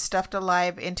victims stuffed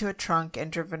alive into a trunk and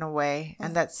driven away,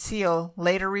 and that Seal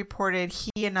later reported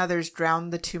he and others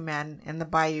drowned the two men in the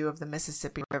bayou of the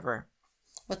Mississippi River.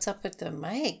 What's up with the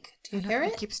mic? Do you hear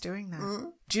it? It keeps doing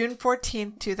that. June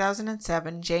 14th,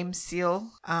 2007, James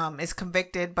Seal is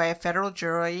convicted by a federal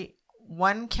jury,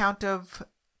 1 count of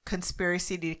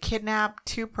conspiracy to kidnap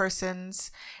 2 persons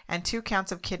and 2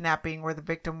 counts of kidnapping where the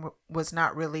victim was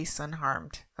not released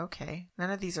unharmed. Okay, none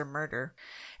of these are murder.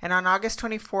 And on August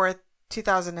 24th,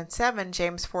 2007,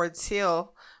 James Ford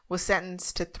Seal was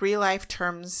sentenced to 3 life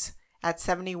terms at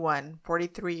 71,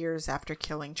 43 years after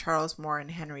killing Charles Moore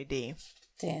and Henry D.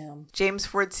 Damn. James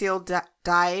Ford Seal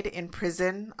died in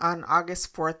prison on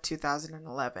August 4th,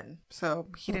 2011. So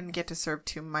he didn't get to serve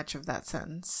too much of that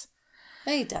sentence.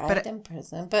 He died in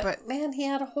prison, but man, he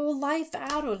had a whole life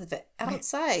out of it,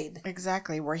 outside.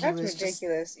 Exactly, where he That's was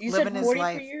ridiculous. just You living said his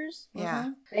life. 43 years? Yeah.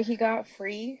 That he got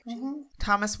free?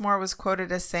 Thomas More was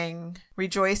quoted as saying,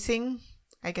 "Rejoicing,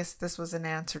 I guess this was an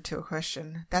answer to a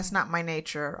question. That's not my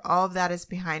nature. All of that is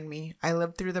behind me. I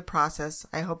lived through the process.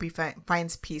 I hope he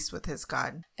finds peace with his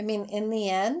God." I mean, in the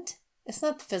end, it's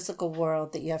not the physical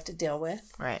world that you have to deal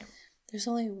with. Right. There's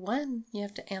only one you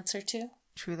have to answer to.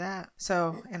 True that.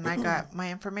 So, and I got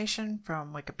my information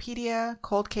from Wikipedia,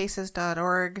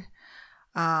 coldcases.org,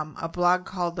 a blog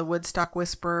called The Woodstock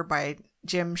Whisperer by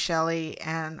Jim Shelley,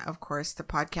 and of course the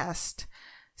podcast,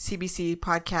 CBC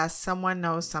podcast, Someone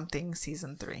Knows Something,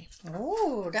 Season 3.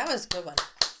 Oh, that was a good one.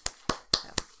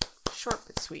 Short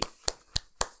but sweet.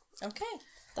 Okay,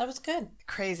 that was good.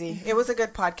 Crazy. It was a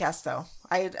good podcast, though.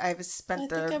 I've spent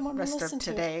the rest of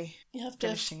today you have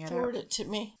to forward it to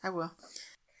me. I will.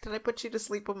 Did I put you to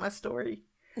sleep with my story?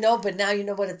 No, but now you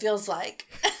know what it feels like.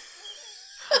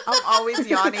 I'm always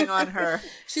yawning on her.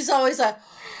 She's always like,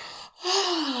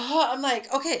 I'm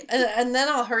like, okay. And then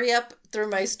I'll hurry up through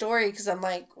my story because I'm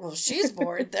like, well, she's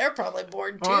bored. They're probably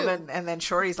bored too. Well, and then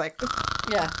Shorty's like,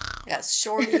 yeah,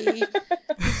 Shorty.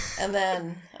 And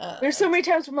then there's so many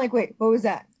times I'm like, wait, what was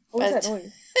that? What was that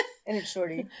noise? And it's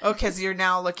Shorty. oh, because you're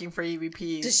now looking for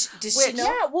EVPs. Does she know?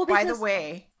 Yeah, well, by the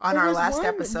way, on our last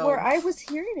episode, where I was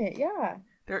hearing it, yeah.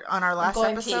 On our last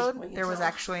episode, there was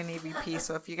actually an EVP.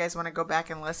 So if you guys want to go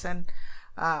back and listen,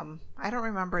 I don't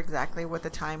remember exactly what the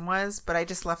time was, but I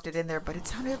just left it in there. But it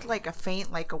sounded like a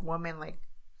faint, like a woman, like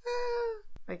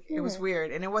it was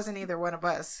weird, and it wasn't either one of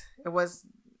us.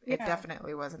 It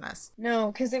definitely wasn't us.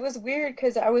 No, because it was weird.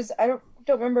 Because I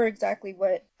don't remember exactly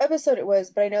what episode it was,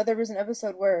 but I know there was an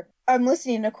episode where I'm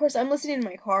listening. Of course, I'm listening in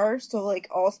my car, so like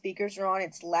all speakers are on.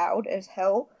 It's loud as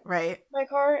hell, right? My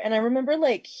car, and I remember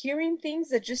like hearing things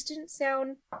that just didn't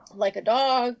sound like a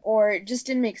dog, or it just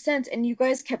didn't make sense. And you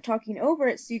guys kept talking over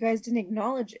it, so you guys didn't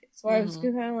acknowledge it. So I was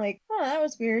kind of like, oh, that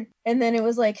was weird. And then it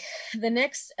was like the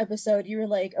next episode, you were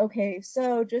like, okay,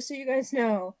 so just so you guys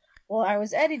know, well, I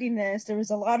was editing this, there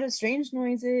was a lot of strange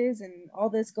noises and all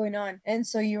this going on. And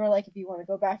so you were like, if you want to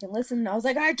go back and listen, and I was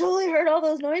like, I totally heard all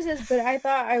those noises, but I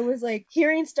thought I was like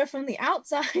hearing stuff from the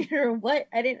outside or what.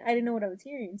 I didn't know what I was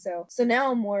hearing. So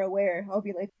now I'm more aware. I'll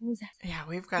be like, what was that? Yeah,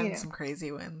 we've gotten some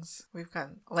crazy ones. We've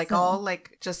gotten I'll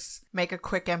like just make a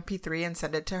quick MP3 and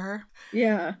send it to her.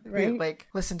 Yeah, right. Like,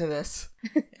 listen to this.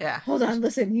 Yeah. Hold on,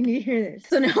 listen, you need to hear this.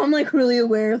 So now I'm like really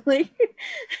aware, like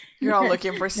you're all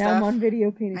looking for stuff. Now I'm on video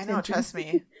paying attention. I know, trust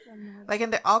me.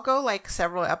 Like, I'll go like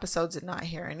several episodes and not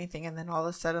hear anything, and then all of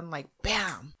a sudden, like,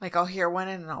 bam! Like, I'll hear one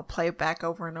and I'll play it back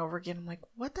over and over again. I'm like,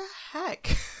 what the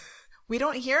heck? We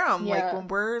don't hear them. Yeah. Like, when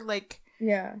we're like,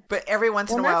 yeah. But every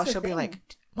once in a while, she'll be like,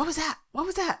 what was that? What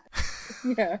was that?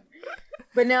 Yeah.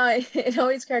 But now it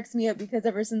always cracks me up because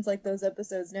ever since like those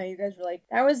episodes, now you guys are like,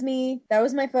 that was me. That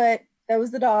was my foot. That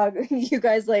was the dog. You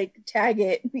guys like tag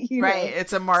it. Right.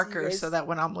 It's a marker so that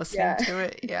when I'm listening to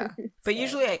it. Yeah. But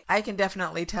usually I can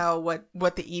definitely tell what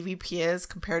the EVP is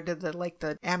compared to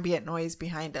the ambient noise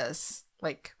behind us.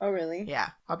 Like, oh really? Yeah.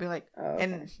 I'll be like,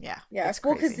 and yeah. Yeah. It's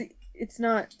cool because it's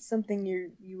not something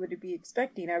you would be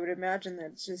expecting. I would imagine that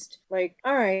it's just like,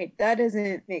 all right, that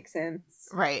doesn't make sense.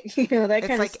 Right. That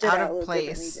kind of like stood out out of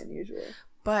place than usual.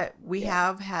 But we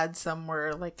have had some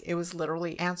where like it was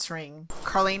literally answering.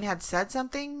 Carlene had said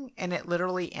something and it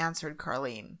literally answered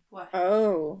Carlene. What?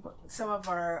 Oh. Some of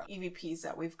our EVPs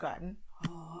that we've gotten.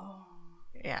 Oh.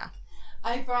 Yeah.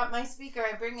 I brought my speaker.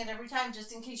 I bring it every time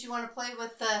just in case you want to play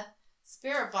with the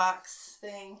spirit box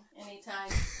thing anytime.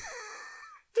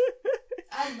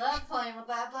 I love playing with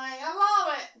that thing. I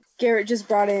love it. Garrett just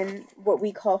brought in what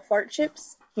we call fart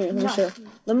chips. Here,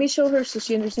 let me show her so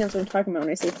she understands what I'm talking about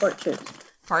when I say fart chips.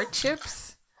 Fart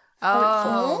chips?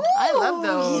 Oh, I love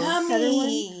those.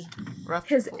 Yummy.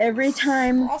 Because every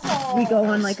time we go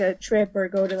on like a trip or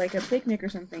go to like a picnic or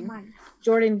something,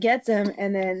 Jordan gets them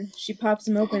and then she pops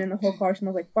them open and the whole car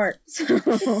smells like fart.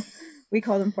 So we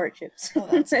call them fart chips. Oh,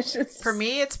 that's just... For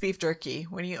me, it's beef jerky.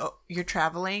 When you're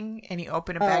traveling and you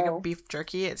open a bag of beef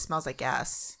jerky, it smells like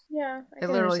gas. Yeah, it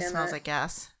literally smells like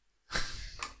gas.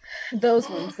 Those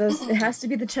ones. It has to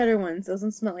be the cheddar ones. Those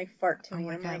ones smell like fart to me. Oh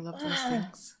my God, I love those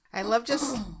things. I love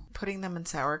just putting them in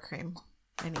sour cream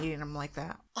and eating them like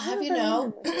that. I'll have you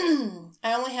know,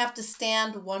 I only have to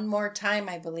stand one more time,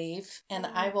 I believe. And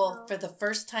I will, for the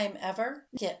first time ever,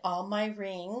 get all my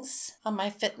rings on my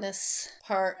fitness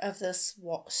part of this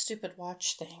stupid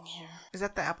watch thing here. Is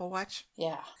that the Apple Watch?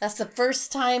 Yeah. That's the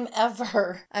first time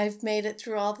ever I've made it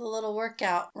through all the little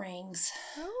workout rings.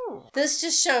 Oh. This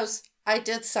just shows I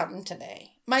did something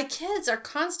today. My kids are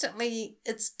constantly,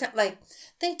 it's like,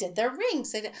 they did their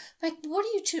rings. Like, what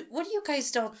are you guys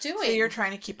doing? So you're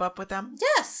trying to keep up with them?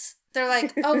 Yes. They're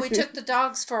like, oh, we took the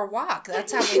dogs for a walk.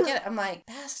 That's how we get it. I'm like,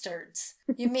 bastards.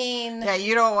 You mean? Yeah,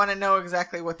 you don't want to know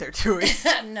exactly what they're doing.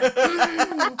 No.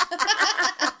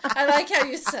 I like how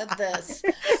you said this.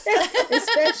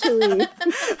 Especially.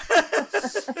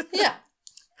 Yeah.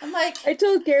 I'm like, I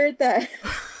told Garrett that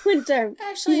one time.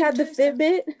 Actually, he had the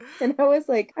Fitbit, and I was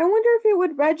like, I wonder if it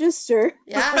would register.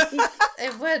 Yeah,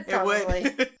 it would probably.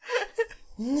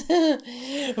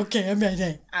 Okay, I'm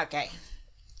ready. Okay.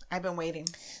 I've been waiting.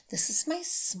 This is my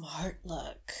smart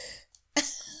look.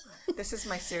 This is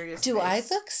my serious Do face.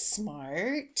 I look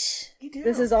smart? You do.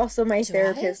 This is also my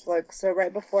therapist look. So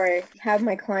right before I have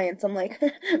my clients, I'm like,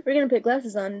 we're going to put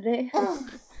glasses on today.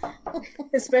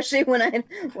 Especially when I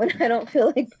don't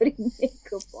feel like putting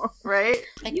makeup on. Right?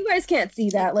 You guys can't see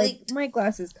that. Like, my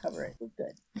glasses cover it. It's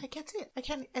good. I can't see it.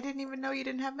 I didn't even know you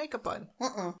didn't have makeup on.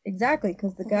 Exactly,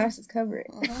 because the glasses cover it.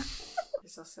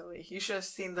 She's so silly. You should have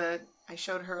seen I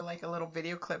showed her like a little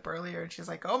video clip earlier and she's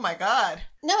like, oh my God.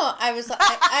 No, I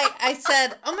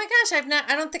said, oh my gosh,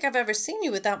 I don't think I've ever seen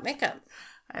you without makeup.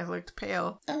 I looked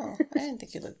pale. Oh, I didn't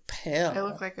think you looked pale. I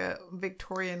look like a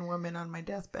Victorian woman on my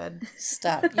deathbed.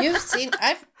 Stop. You've seen,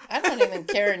 I don't even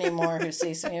care anymore who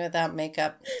sees me without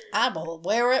makeup. I will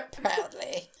wear it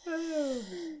proudly.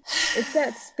 It's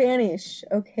that Spanish,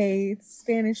 okay? It's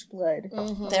Spanish blood.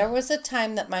 Mm-hmm. There was a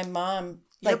time that my mom,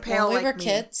 like when we were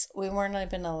kids, we weren't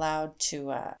even allowed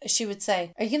to, she would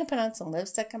say, are you going to put on some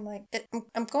lipstick? I'm like,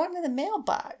 I'm going to the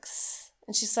mailbox.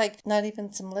 And she's like, not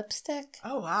even some lipstick?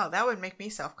 Oh, wow. That would make me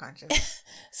self-conscious.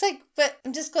 It's like, but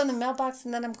I'm just going to the mailbox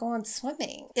and then I'm going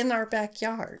swimming in our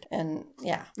backyard. And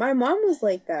yeah. My mom was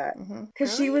like that.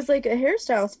 Because she was like a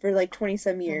hairstylist for like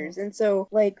 20-some years. And so,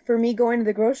 like, for me going to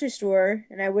the grocery store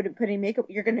and I wouldn't put any makeup,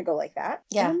 you're going to go like that?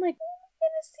 Yeah. And I'm like, what am I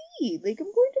going to see? Like,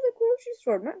 I'm going to the grocery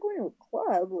store. I'm not going to a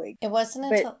club. Like, it wasn't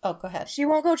until, oh, go ahead. She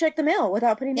won't go check the mail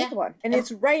without putting makeup on. And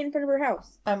it's right in front of her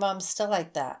house. My mom's still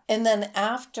like that. And then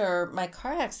after my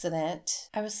car accident,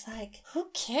 I was like, who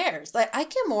cares? Like, I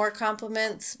get more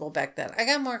compliments. Well, back then, I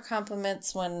got more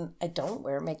compliments when I don't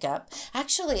wear makeup.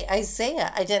 Actually,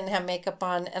 Isaiah, I didn't have makeup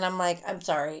on. And I'm like, I'm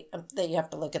sorry that you have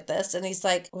to look at this. And he's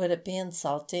like, would it be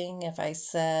insulting if I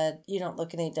said, you don't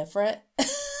look any different?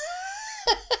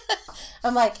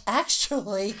 I'm like,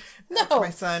 actually, no. That's my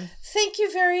son. Thank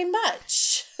you very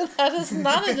much. That is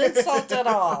not an insult at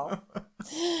all.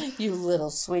 You little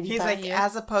sweetie. He's like,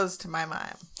 as opposed to my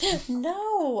mom.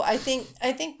 No, I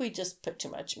think we just put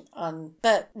too much on.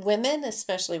 But women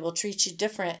especially will treat you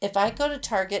different. If I go to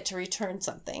Target to return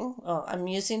something, well, I'm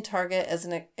using Target as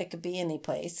it could be any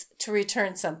place, to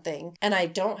return something, and I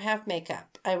don't have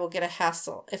makeup, I will get a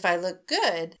hassle. If I look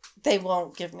good, they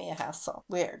won't give me a hassle.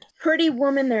 Weird. Pretty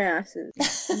woman their asses.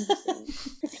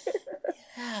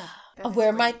 I'll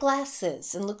wear my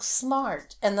glasses and look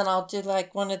smart, and then I'll do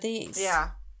like one of these.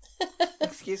 Yeah.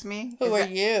 Excuse me? Who are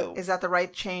you? Is that the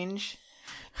right change?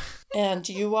 And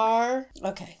you are?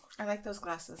 Okay. I like those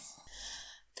glasses.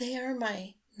 They are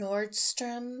my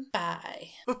Nordstrom buy.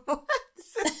 What?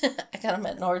 I got them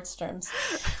at Nordstrom's.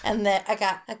 And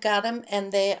I got them,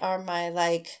 and they are my,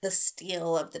 like, the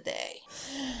steal of the day.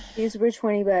 These were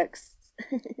 $20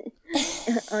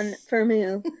 for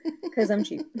me because I'm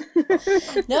cheap.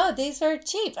 No, these are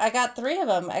cheap. I got 3 of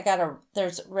them.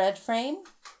 There's red frame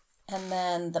and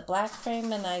then the black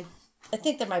frame, and I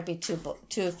think there might be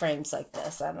two frames like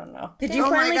this. I don't know. Did you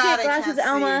finally get glasses,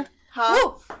 Alma?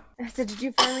 Huh? I said, did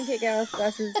you finally get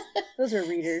glasses? Those are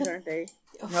readers, aren't they?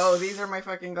 No, these are my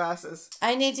fucking glasses.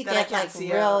 I need to get like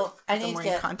real. I need to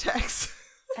get contacts.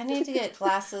 I need to get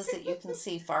glasses that you can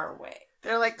see far away.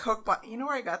 They're like Coke You know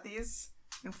where I got these?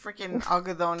 In freaking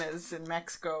Algodones in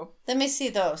Mexico. Let me see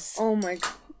those. Oh my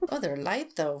God. Oh, they're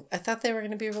light though. I thought they were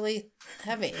going to be really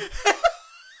heavy.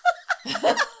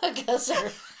 Because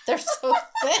they're so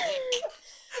thick.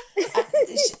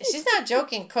 She's not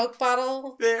joking. Coke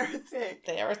bottle. They're thick.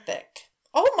 They are thick.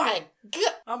 Oh my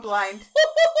God. I'm blind.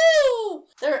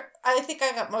 I think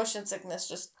I got motion sickness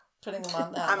just putting them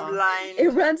on that. I'm blind. It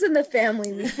runs in the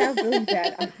family. We have really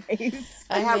bad eyes.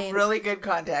 I have really good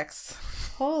contacts.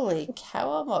 Holy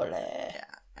cowamole. Yeah.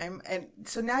 And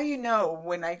so now you know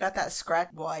when I got that scratch,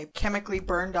 I chemically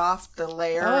burned off the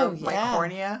layer of my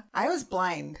cornea. I was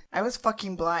blind. I was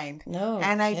fucking blind. No.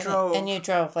 And I drove. And you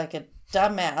drove like a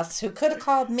dumbass who could have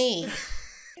called me.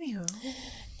 Anyhow.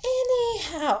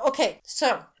 Okay,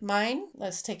 so mine,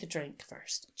 let's take a drink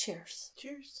first. Cheers.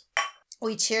 Cheers.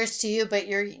 We cheers to you, but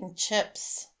you're eating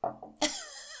chips.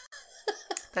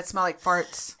 That smell like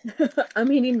farts.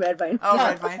 I'm eating red vine. Oh, no,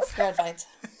 red vines. Red vines.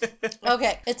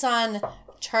 Okay, it's on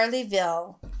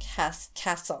Charleville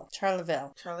Castle.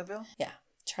 Charleville? Yeah,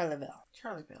 Charleville.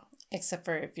 Charleville. Except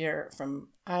for if you're from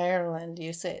Ireland,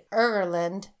 you say it.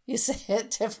 Ireland, you say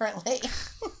it differently.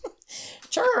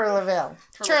 Charleville.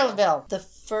 The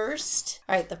first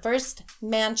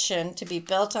mansion to be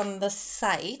built on the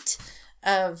site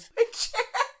of...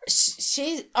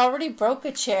 She already broke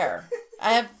a chair.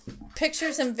 I have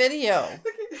pictures and video.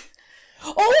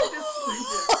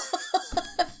 Oh!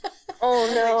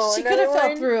 Oh no! She could have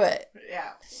fell through it.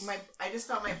 Yeah, I just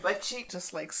felt my butt cheek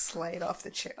just like slide off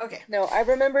the chair. Okay. No, I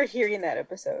remember hearing that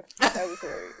episode. That was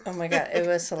hilarious. Oh my God, it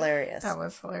was hilarious. That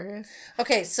was hilarious.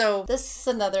 Okay, so this is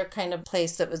another kind of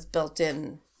place that was built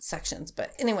in sections.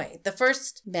 But anyway, the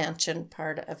first mansion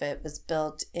part of it was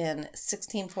built in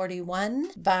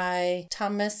 1641 by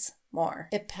Thomas More.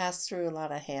 It passed through a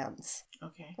lot of hands.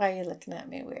 Okay. Why are you looking at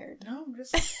me weird? No, I'm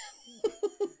just...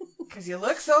 Because you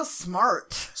look so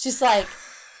smart. She's like,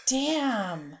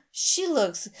 Damn. She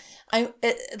looks... like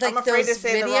I'm afraid those to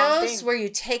say the wrong videos thing. where you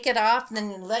take it off and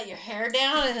then you let your hair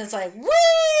down and it's like,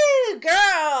 woo,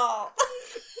 girl.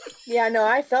 Yeah, no,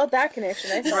 I felt that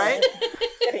connection. I felt Right?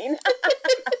 it.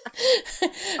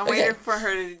 I'm waiting for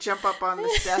her to jump up on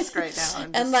this desk right now.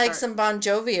 And just like start. some Bon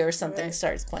Jovi or something Right.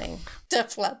 starts playing.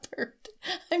 Def Leppard.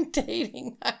 I'm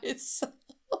dating myself.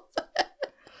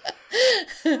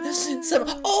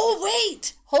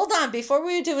 Wait. Hold on. Before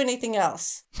we do anything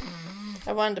else,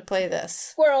 I wanted to play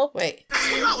this. Squirrel. Wait.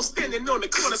 I was standing on the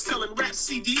corner selling rap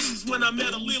CDs when I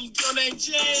met a little girl named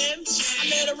Jan. I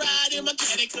let her ride in my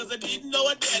caddy because I didn't know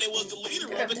her daddy was the leader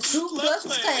of the Ku Klux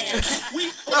Klan.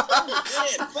 We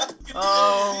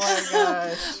Oh my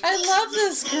gosh. I love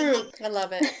this group. I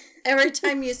love it. Every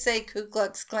time you say Ku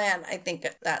Klux Klan, I think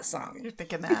of that song. You're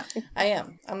thinking that. I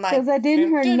am. I'm like... Because I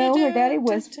didn't know her daddy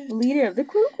was leader of the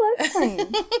Ku Klux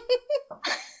Klan.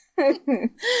 All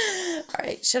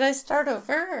right, should I start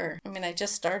over? I mean, I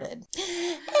just started.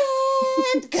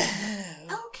 And go.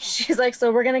 She's like,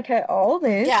 so we're gonna cut all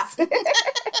this. Yeah.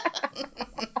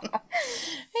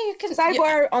 You can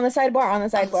Sidebar on the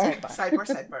sidebar.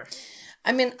 Sidebar.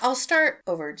 I mean, I'll start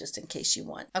over just in case you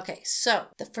want. Okay, so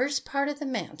the first part of the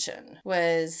mansion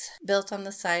was built on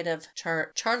the site of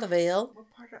Charleville. What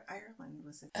part of Ireland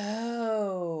was it?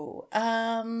 Oh,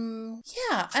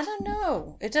 yeah, I don't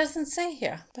know. It doesn't say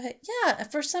here. But yeah,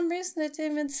 for some reason it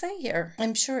didn't even say here.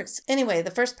 I'm sure it's... Anyway, the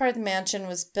first part of the mansion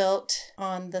was built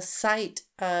on the site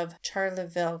of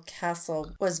Charleville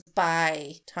Castle, was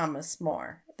by Thomas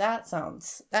More.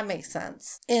 That makes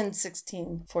sense. In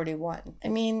 1641. I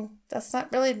mean, that's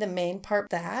not really the main part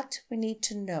that we need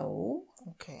to know.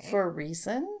 Okay. For a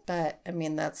reason, but I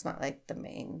mean, that's not like the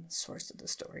main source of the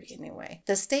story anyway.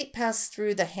 The estate passed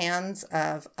through the hands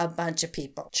of a bunch of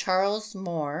people. Charles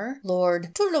More,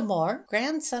 Lord Tullamore,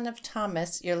 grandson of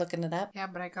Thomas. You're looking it up? Yeah,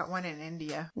 but I got one in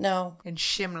India. No. In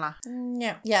Shimla.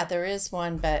 No. Yeah, there is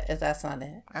one, but that's not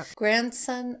it. Okay.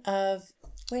 Grandson of...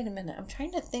 Wait a minute. I'm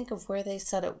trying to think of where they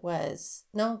said it was.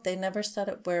 No, they never said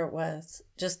it where it was.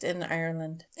 Just in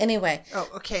Ireland. Anyway. Oh,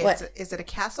 okay. What? Is it a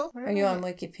castle? Are you on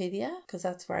Wikipedia? Because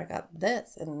that's where I got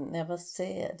this and never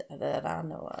said that I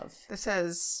know of. This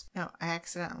says, no, I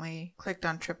accidentally clicked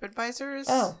on TripAdvisors.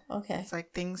 Oh, okay. It's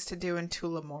like things to do in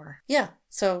Tullamore. Yeah.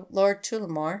 So Lord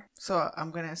Tullamore. So I'm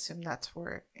going to assume that's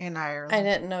where in Ireland. I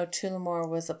didn't know Tullamore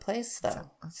was a place, though.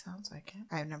 That sounds like it.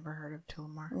 I've never heard of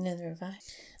Tullamore. Neither have I.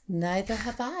 Neither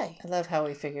have I. I love how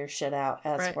we figure shit out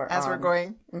as we're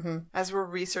going, Mm-hmm. as we're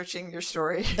researching your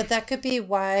story. But that could be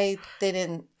why they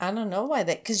didn't, I don't know why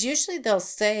they, because usually they'll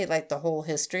say like the whole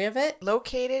history of it.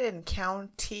 Located in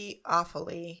County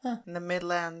Offaly in the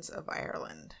Midlands of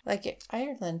Ireland. Like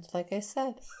Ireland, like I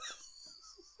said.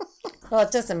 Well,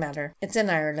 it doesn't matter. It's in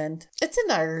Ireland. It's in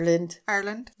Ireland.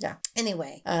 Ireland? Yeah.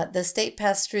 Anyway, the estate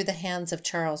passed through the hands of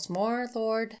Charles More,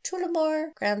 Lord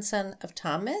Tullamore, grandson of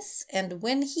Thomas. And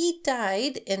when he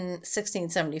died in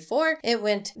 1674, it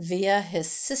went via his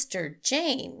sister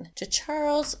Jane to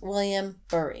Charles William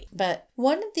Bury. But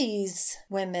one of these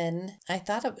women, I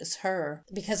thought it was her,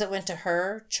 because it went to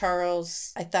her,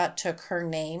 Charles, I thought, took her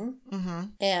name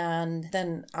and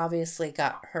then obviously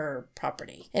got her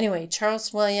property. Anyway,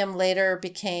 Charles William later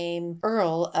became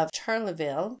Earl of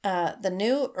Charleville. The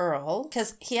new Earl,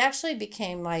 because he actually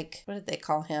became like, what did they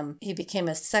call him? He became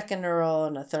a second Earl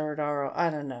and a third Earl. I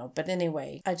don't know. But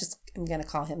anyway, I'm going to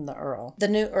call him the Earl. The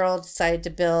new Earl decided to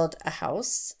build a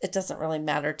house. It doesn't really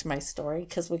matter to my story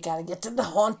because we got to get to the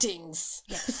hauntings.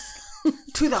 Yes.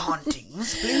 To the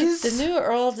hauntings, please. The new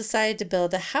Earl decided to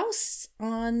build a house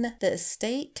on the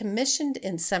estate commissioned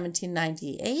in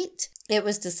 1798. It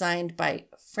was designed by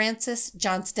Francis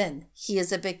Johnston. He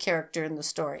is a big character in the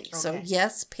story. Okay. So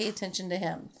yes, pay attention to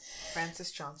him. Francis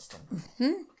Johnston.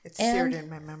 Mm-hmm. It's seared in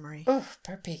my memory. Oh,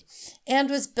 burpee. And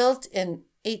was built in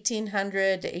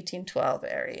 1800 to 1812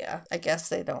 area. I guess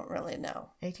they don't really know.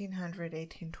 1800,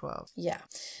 1812. Yeah.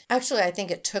 Actually, I think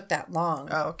it took that long.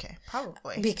 Oh, okay.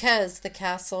 Probably. Because the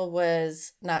castle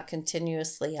was not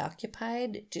continuously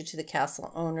occupied due to the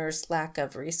castle owner's lack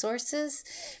of resources.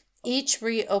 Each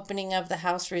reopening of the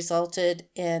house resulted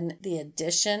in the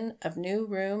addition of new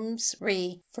rooms,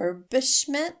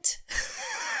 refurbishment.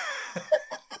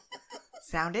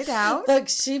 Sound it out. Look,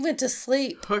 she went to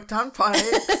sleep. Hooked on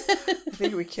phonics. I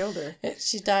think we killed her.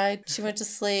 She died. She went to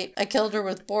sleep. I killed her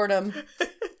with boredom.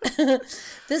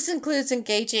 This includes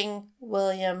engaging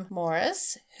William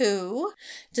Morris, who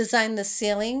designed the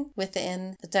ceiling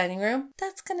within the dining room.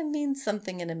 That's going to mean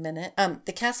something in a minute.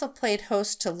 The castle played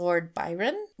host to Lord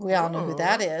Byron. We all know who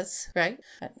that is, right?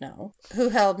 No. Who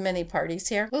held many parties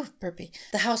here. Ooh, burpee.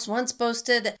 The house once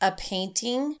boasted a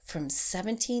painting from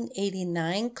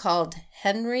 1789 called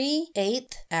Henry VIII,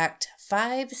 Act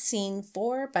 5, Scene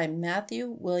 4 by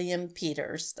Matthew William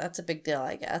Peters. That's a big deal,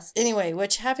 I guess. Anyway,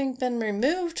 which having been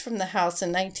removed from the house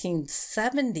in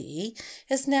 1970,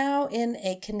 is now in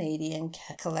a Canadian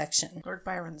collection. Lord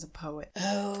Byron's a poet.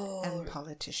 Oh. And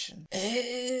politician.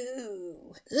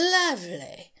 Oh,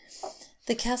 lovely.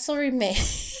 The castle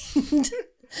remained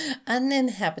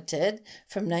uninhabited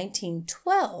from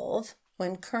 1912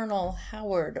 when Colonel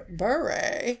Howard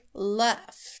Bury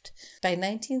left. By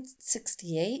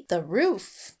 1968, the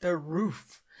roof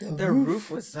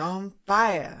was on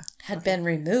fire. Had been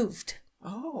removed.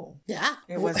 Oh. Yeah.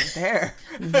 It wasn't there.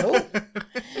 No.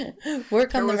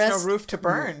 Work on there was no roof to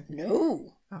burn.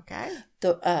 No. Okay.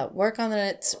 The work on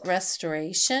its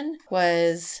restoration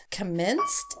was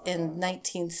commenced in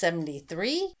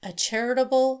 1973. A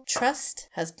charitable trust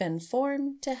has been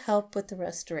formed to help with the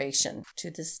restoration to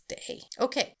this day.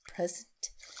 Okay, present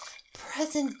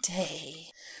day.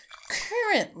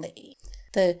 Currently,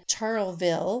 the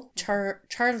Charleville.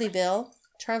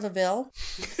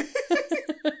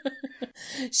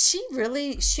 She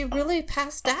really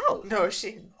passed out. No,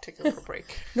 she took a little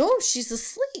break. No, she's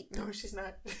asleep. No, she's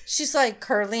not. She's like,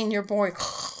 Carlene, your boy.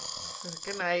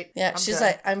 Good night. Yeah, she's done.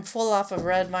 Like, I'm full off of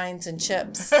red vines and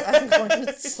chips. I'm going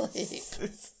to sleep.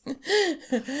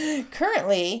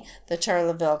 Currently, the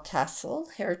Charleville Castle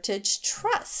Heritage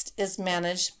Trust is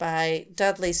managed by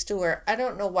Dudley Stewart. I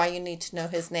don't know why you need to know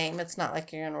his name. It's not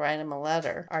like you're going to write him a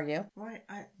letter, are you? Why?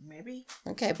 Maybe.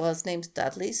 Okay, well, his name's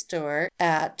Dudley Stewart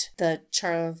at the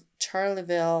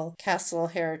Charleville Castle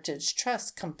Heritage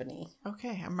Trust Company.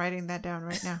 Okay, I'm writing that down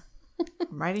right now.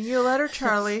 I'm writing you a letter,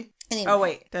 Charlie. Anyway, oh,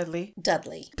 wait. Dudley.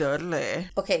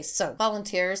 Okay, so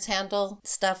volunteers handle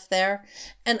stuff there.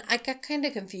 And I got kind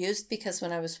of confused because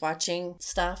when I was watching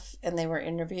stuff and they were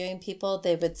interviewing people,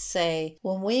 they would say,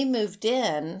 when we moved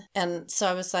in, and so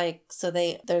I was like, so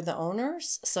they're the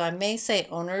owners? So I may say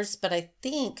owners, but I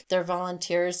think they're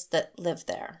volunteers that live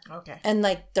there. Okay. And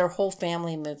like their whole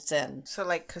family moves in. So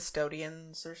like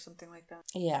custodians or something like that?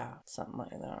 Yeah, something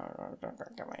like that.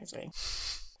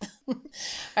 All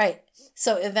right,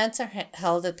 so events are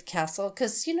held at the castle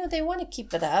because they want to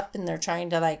keep it up and they're trying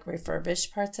to like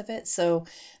refurbish parts of it, so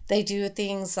they do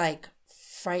things like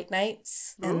fright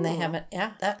nights. And they haven't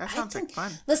that sounds like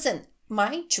fun. Listen,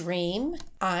 my dream,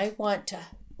 I want to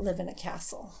live in a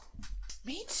castle.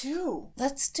 Me too.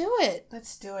 Let's do it.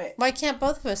 Why can't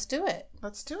both of us do it?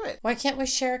 Let's do it. Why can't we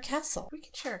share a castle? We can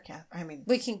share a castle.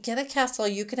 We can get a castle.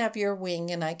 You can have your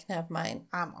wing and I can have mine.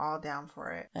 I'm all down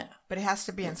for it. Yeah. But it has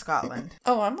to be in Scotland.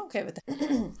 Oh, I'm okay with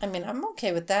that. I'm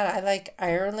okay with that. I like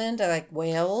Ireland. I like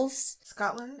Wales.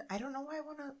 Scotland? I don't know why I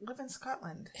want to live in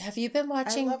Scotland. Have you been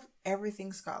watching? I love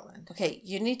everything Scotland. Okay,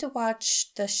 you need to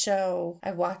watch the show.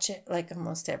 I watch it like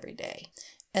almost every day.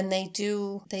 And they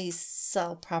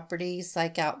sell properties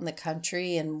like out in the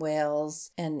country in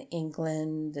Wales and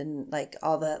England and like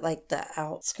all the, like the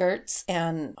outskirts.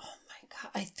 And oh my God,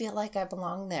 I feel like I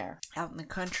belong there. Out in the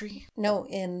country? No,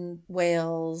 in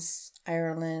Wales,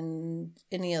 Ireland,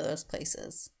 any of those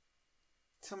places.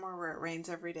 Somewhere where it rains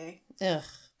every day. Ugh,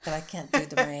 but I can't do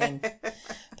the rain.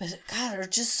 But God, they're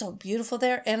just so beautiful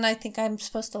there. And I think I'm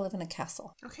supposed to live in a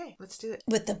castle. Okay, let's do it.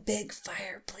 With the big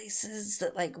fireplaces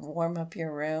that like warm up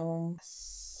your room.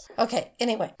 Okay,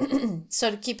 anyway, so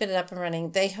to keep it up and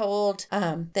running, they hold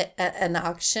an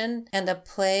auction and a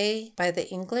play by the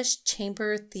English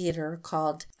Chamber Theatre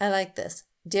called, I like this,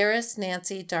 Dearest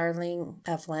Nancy Darling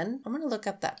Evelyn. I'm going to look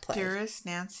up that play. Dearest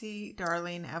Nancy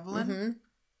Darling Evelyn? Mm-hmm.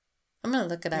 I'm going to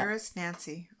look it up. Dearest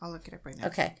Nancy. I'll look it up right now.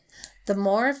 Okay. The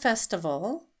Moore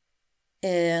Festival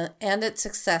and its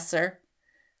successor.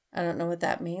 I don't know what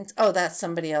that means. Oh, that's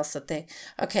somebody else that they...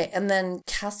 Okay, and then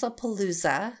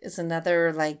Castlepalooza is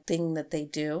another, like, thing that they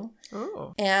do.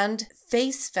 Oh. And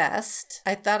Face Fest.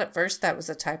 I thought at first that was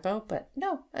a typo, but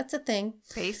no, that's a thing.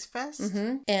 Face Fest?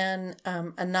 Mm-hmm. And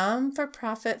a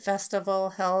non-for-profit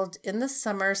festival held in the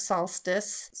summer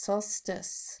solstice.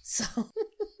 So...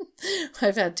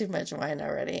 I've had too much wine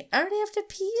already. I already have to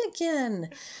pee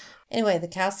again. Anyway, the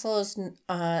castle is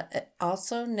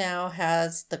also now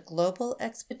has the Global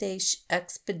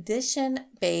Expedition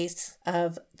base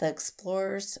of the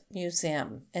Explorers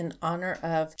Museum in honor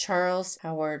of Charles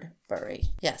Howard Bury.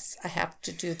 Yes, I have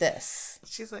to do this.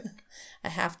 She's like... I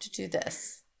have to do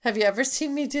this. Have you ever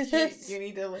seen me do this? You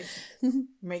need to like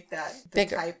make that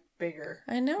bigger. type bigger.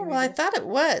 I know. Well, I thought it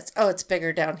was. Oh, it's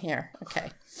bigger down here.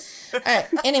 Okay. All right.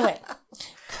 Anyway.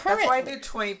 That's why I do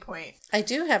 20 point. I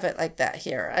do have it like that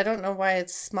here. I don't know why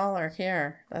it's smaller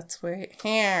here. That's weird.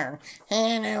 Here.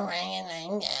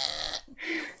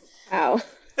 Ow.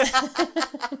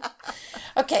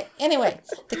 Okay, anyway,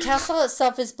 the castle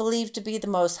itself is believed to be the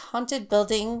most haunted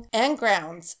building and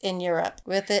grounds in Europe,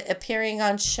 with it appearing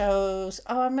on shows.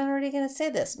 Oh, I'm already going to say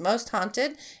this. Most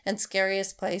haunted and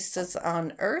scariest places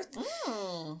on Earth.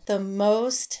 The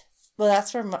most... Well,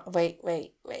 that's from... Wait.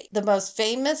 The most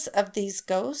famous of these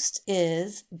ghosts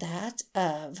is that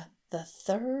of the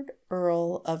 3rd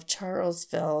Earl of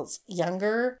Charlesville's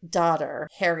younger daughter,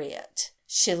 Harriet.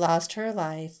 She lost her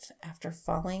life after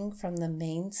falling from the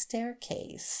main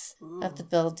staircase of the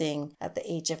building at the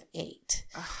age of 8.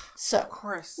 So, of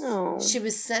course. She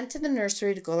was sent to the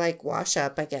nursery to go wash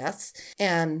up, I guess.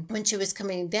 And when she was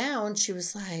coming down, she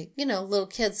was like, little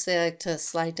kids, they like to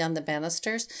slide down the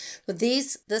banisters. But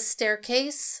this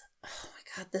staircase...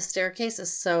 God, the staircase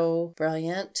is so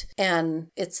brilliant. And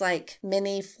it's like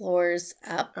many floors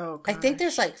up. Oh, gosh. I think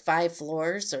there's 5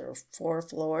 floors or 4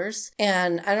 floors.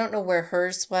 And I don't know where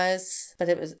hers was, but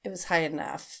it was high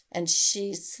enough. And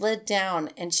she slid down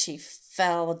and she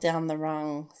fell down the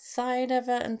wrong side of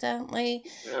it evidently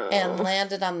and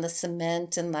landed on the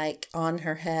cement and on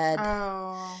her head.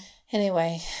 Oh.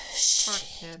 Anyway, Poor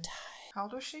she kid. died. How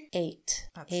old was she? 8.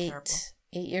 That's 8. terrible.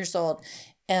 8 years old.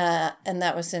 And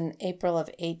that was in April of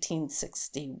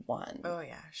 1861. Oh,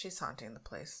 yeah. She's haunting the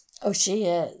place. Oh, she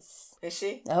is. Is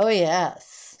she? Oh,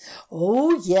 yes.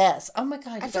 Oh, yes. Oh, my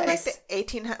God, I you feel guys. like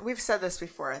the 1800s, we've said this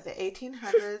before, the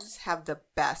 1800s have the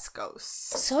best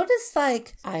ghosts. So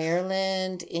does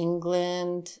Ireland,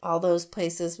 England, all those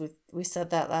places. We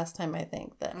said that last time, I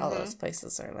think, that all those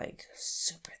places are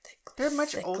super thick. They're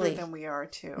much older than we are,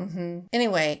 too.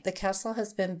 Anyway, the castle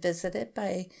has been visited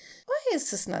by... Why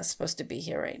is this not supposed to be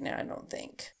here right now? I don't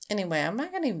think. Anyway, I'm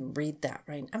not going to even read that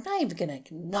right now. I'm not even going to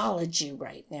acknowledge you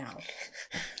right now.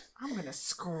 I'm going to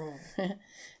scroll.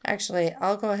 Actually,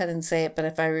 I'll go ahead and say it, but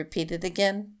if I repeat it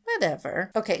again,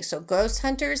 whatever. Okay, so Ghost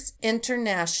Hunters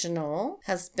International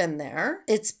has been there.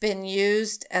 It's been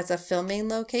used as a filming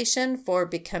location for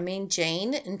Becoming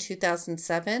Jane in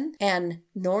 2007 and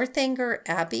Northanger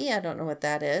Abbey, I don't know what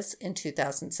that is, in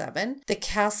 2007. The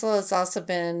castle has also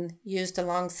been used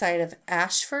alongside of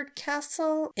Ashford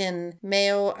Castle in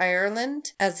Mayo,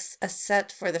 Ireland, as a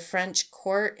set for the French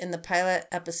court in the pilot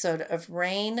episode of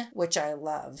Rain, which I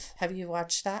love. Have you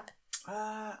watched that?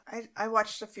 I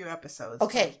watched a few episodes.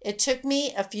 Okay, it took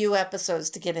me a few episodes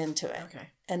to get into it. Okay.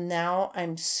 And now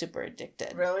I'm super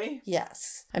addicted. Really?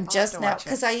 Yes. I'm I'll just have to now, watch it.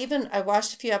 because I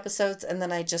watched a few episodes and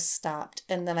then I just stopped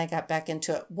and then I got back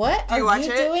into it. What Do you are watch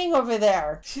you it? doing over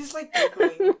there? She's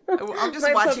giggling. I'm just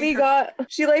My watching puppy her.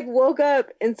 she woke up,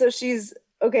 and so she's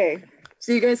okay.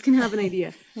 So you guys can have an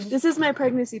idea. This is my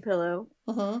pregnancy pillow.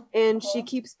 And she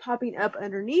keeps popping up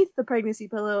underneath the pregnancy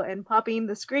pillow and popping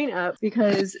the screen up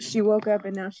because she woke up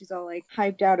and now she's all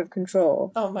hyped out of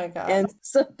control. Oh my God. And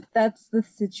so that's the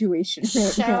situation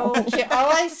right now. So cute.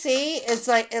 All I see is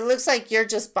it looks like you're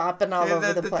just bopping all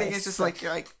over the The place. thing is just So- you're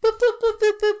boop, boop, boop,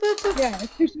 boop, boop, boop, boop. Yeah,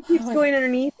 so she keeps going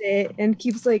underneath it and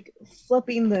keeps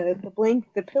flipping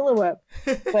the pillow up.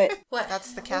 But What?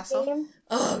 That's the castle.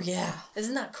 Oh yeah.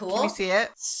 Isn't that cool? Can we see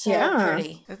it? So Yeah.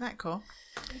 pretty. Isn't that cool?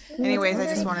 Anyways, I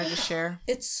just wanted to share.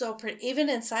 It's so pretty. Even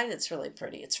inside, it's really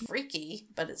pretty. It's freaky,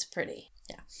 but it's pretty.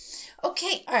 Yeah.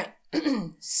 Okay. All right.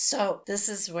 So this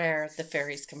is where the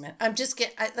fairies come in. I'm just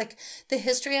the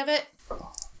history of it.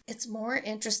 It's more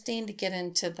interesting to get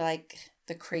into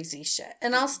the crazy shit,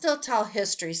 and I'll still tell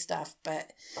history stuff,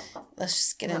 but let's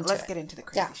just get into it. Let's get into the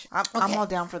crazy shit. I'm Okay. all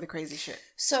down for the crazy shit.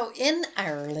 So in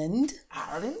Ireland,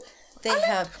 Ireland? they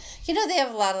have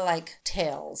a lot of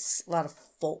tales, a lot of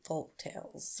folk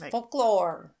tales,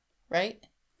 folklore, right?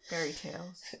 Fairy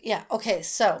tales. Yeah. Okay.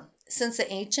 So since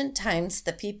the ancient times,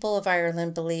 the people of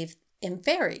Ireland believed in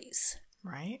fairies.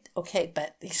 Right? Okay,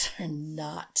 but these are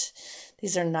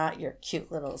not your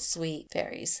cute little sweet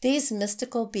fairies. These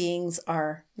mystical beings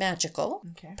are magical,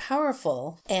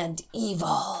 powerful, and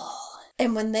evil.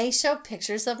 And when they show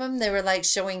pictures of them, they were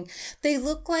they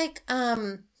look like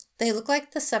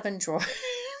the Seven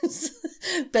Dwarfs,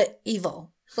 but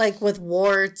evil. With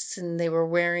warts, and they were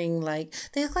wearing they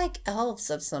look like elves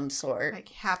of some sort.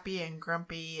 Happy and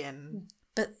grumpy and...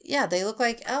 But yeah, they look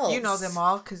like elves. You know them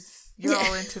all because you're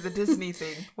all into the Disney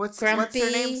thing. What's their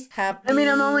names? Happy. I mean,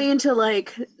 I'm only into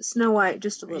Snow White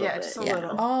just a little bit. Just a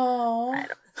little. Oh.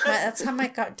 That's how my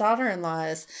daughter-in-law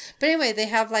is. But anyway, they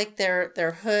have like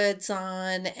their hoods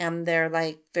on, and they're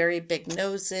like very big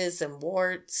noses and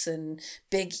warts and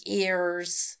big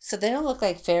ears. So they don't look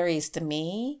like fairies to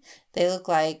me. They look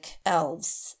like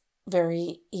elves.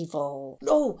 Very evil.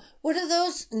 Oh, what are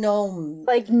those? Gnomes.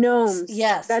 Like gnomes.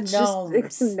 Yes, that's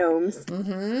gnomes. Just gnomes.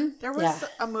 Mm-hmm. There was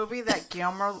a movie that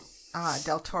Guillermo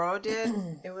del Toro did.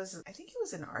 It was, I think it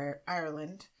was in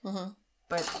Ireland. Mm-hmm.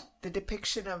 But the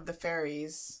depiction of the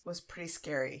fairies was pretty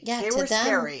scary. Yeah, they were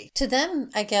scary. To them,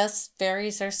 I guess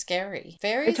fairies are scary.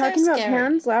 Fairies are you talking about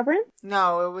Pan's Labyrinth?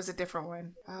 No, it was a different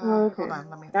one. Okay. Hold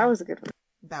on, that was a good one.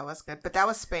 That was good, but that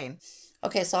was Spain.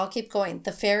 Okay, so I'll keep going.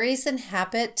 The fairies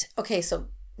inhabit... Okay, so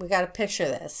we got to picture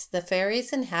this. The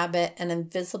fairies inhabit an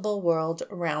invisible world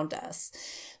around us.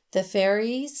 The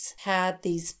fairies had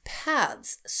these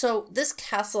paths. So this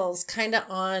castle's kind of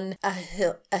on a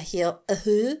hillside.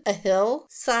 A hill.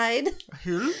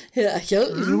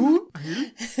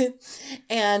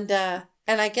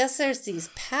 And I guess there's these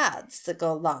paths that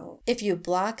go along. If you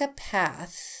block a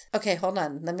path... Okay, hold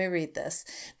on. Let me read this.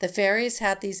 The fairies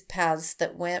had these paths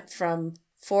that went from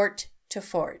fort to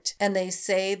fort. And they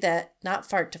say that... Not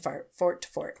fart to fart. Fort to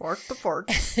fort. Fort to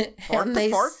fort. And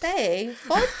they say...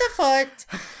 Fort to fort.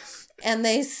 And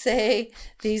they say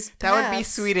these paths... That would be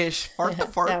Swedish. Fort to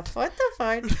fort. Yeah, fort to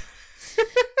fort.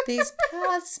 These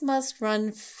paths must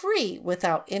run free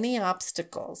without any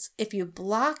obstacles. If you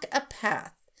block a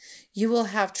path, you will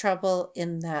have trouble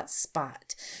in that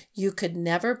spot. You could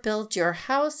never build your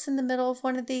house in the middle of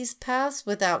one of these paths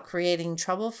without creating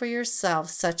trouble for yourself,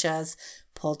 such as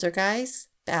poltergeist,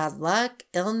 bad luck,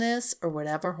 illness, or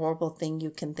whatever horrible thing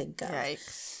you can think of.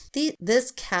 Yikes. This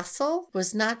castle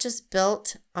was not just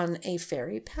built on a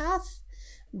fairy path,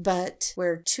 but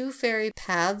where two fairy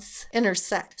paths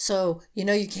intersect. So, you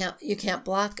can't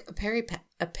block a fairy path.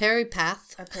 A fairy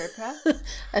path. A fairy path?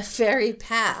 A fairy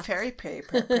path. Fairy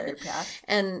path.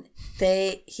 And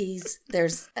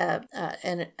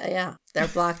they're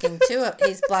blocking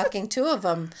he's blocking two of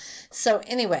them. So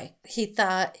anyway, he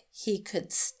thought he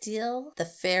could steal the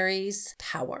fairies'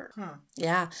 power.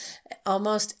 Yeah.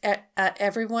 Almost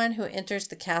everyone who enters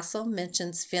the castle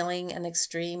mentions feeling an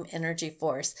extreme energy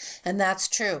force. And that's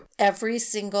true. Every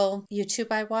single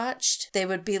YouTube I watched, they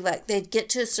would be like, they'd get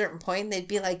to a certain point and they'd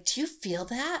be like, do you feel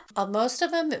that? Most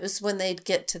of them, it was when they'd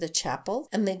get to the chapel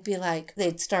and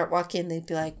they'd start walking, they'd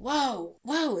be like, whoa,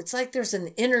 it's like there's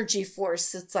an energy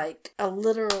force. It's like a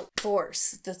literal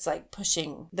force that's like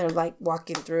pushing. They're like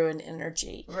walking through an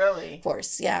energy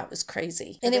force. Yeah, it was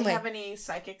crazy. Do they have any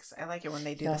psychics? I like it when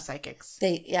they do the psychics.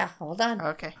 Hold on.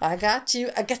 Okay. I got you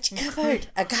covered.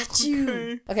 I got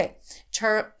you. Okay.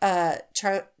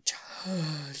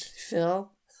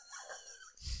 Phil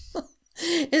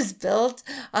is built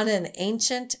on an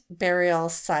ancient burial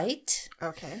site.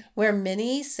 Okay. Where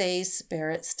many say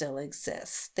spirits still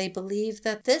exist. They believe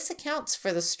that this accounts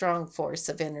for the strong force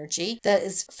of energy that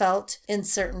is felt in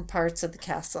certain parts of the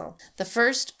castle. The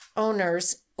first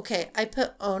owners, I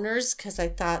put owners because I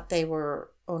thought they were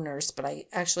owners, but I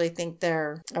actually think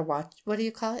they're what do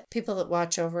you call it? People that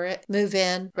watch over it, move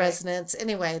in, residents.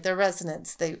 Anyway, they're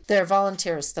residents. They're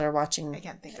volunteers that are watching. I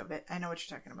can't think of it. I know what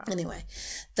you're talking about. Anyway,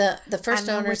 the first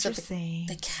owners of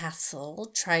the castle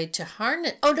tried to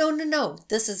harness. Oh no!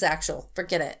 This is actual.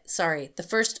 Forget it. Sorry. The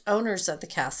first owners of the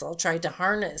castle tried to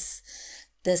harness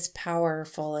this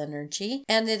powerful energy,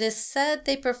 and it is said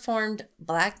they performed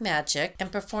black magic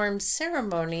and performed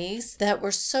ceremonies that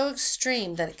were so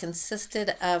extreme that it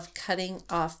consisted of cutting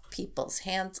off people's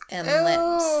hands and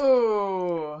limbs.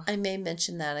 I may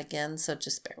mention that again, so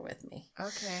just bear with me.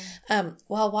 Okay.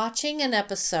 While watching an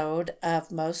episode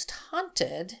of Most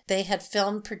Haunted, they had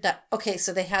filmed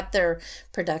so they had their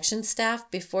production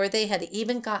staff before they had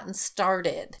even gotten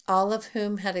started, all of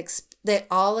whom had they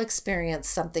all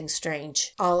experienced something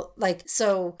strange.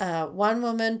 One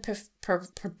woman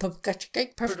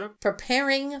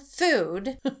preparing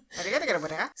food.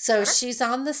 So she's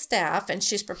on the staff and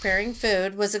she's preparing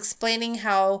food, was explaining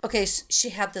how, she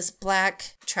had this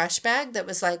black trash bag that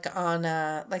was like on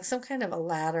some kind of a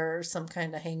ladder or some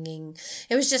kind of hanging.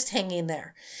 It was just hanging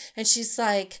there. And she's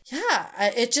like,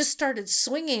 it just started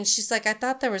swinging. She's like, I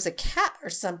thought there was a cat or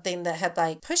something that had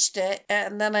like pushed it.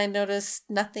 And then I noticed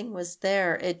nothing was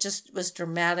there. It just was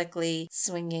dramatically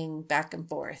swinging back and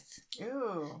forth.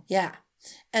 Ew. Yeah.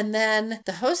 And then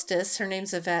the hostess, her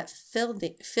name's Yvette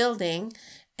Fielding,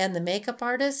 and the makeup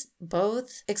artist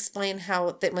both explain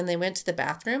how that when they went to the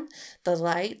bathroom, the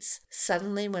lights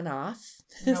suddenly went off.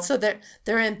 Nope. So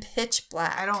they're in pitch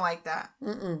black. I don't like that.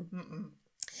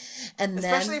 And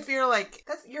especially if you're like,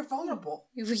 you're vulnerable.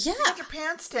 Yeah. You got your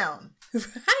pants down.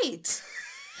 Right.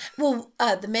 Well,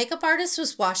 the makeup artist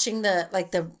was washing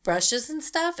the brushes and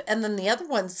stuff, and then the other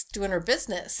one's doing her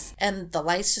business, and the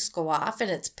lights just go off,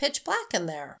 and it's pitch black in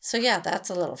there. So yeah, that's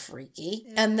a little freaky.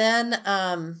 Yeah. And then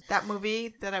that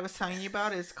movie that I was telling you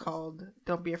about is called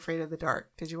 "Don't Be Afraid of the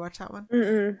Dark." Did you watch that one?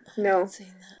 No. I haven't seen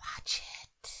that. Watch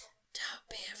it. Don't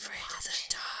be afraid of the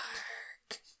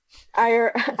dark.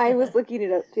 I was looking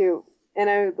it up too, and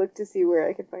I would look to see where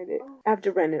I could find it. I have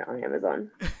to rent it on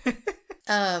Amazon.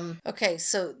 Okay,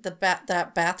 so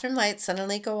that bathroom lights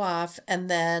suddenly go off, and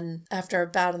then after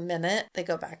about a minute, they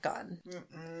go back on.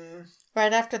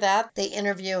 Right after that, they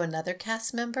interview another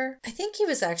cast member. I think he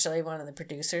was actually one of the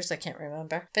producers. I can't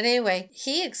remember. But anyway,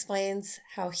 he explains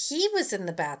how he was in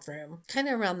the bathroom kind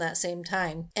of around that same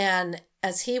time. And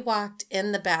as he walked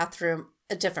in the bathroom,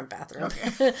 a different bathroom.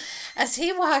 Okay. As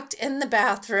he walked in the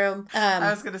bathroom,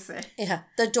 I was gonna say, yeah,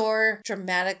 the door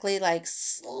dramatically like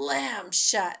slammed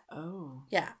shut. Oh,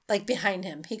 yeah, like behind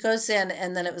him. He goes in,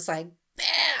 and then it was like,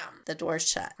 bam, the door's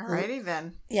shut. Alrighty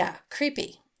then. Yeah,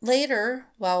 creepy. Later,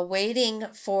 while waiting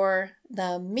for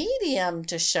the medium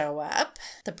to show up,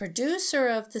 the producer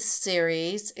of the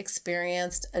series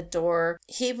experienced a door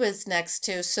he was next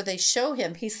to. So they show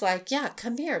him. He's like, yeah,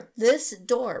 come here. This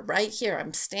door right here.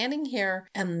 I'm standing here.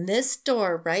 And this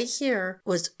door right here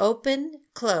was open,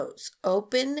 close,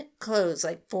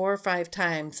 like 4 or 5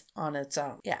 times on its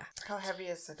own. Yeah. How heavy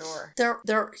is the door?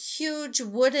 They're huge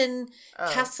wooden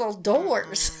castle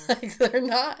doors. Like they're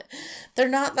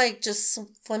not like just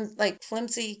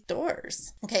flimsy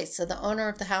doors. Okay, so the owner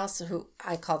of the house, who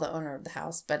I call the owner of the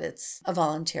house, but it's a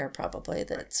volunteer probably,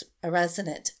 that's a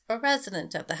resident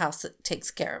of the house that takes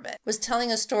care of it, was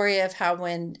telling a story of how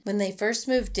when they first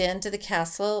moved into the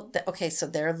castle, so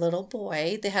their little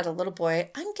boy, they had a little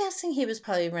boy, I'm guessing he was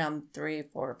probably around 3,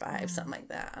 4, 5, something like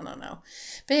that. I don't know.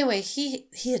 But anyway, he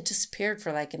had disappeared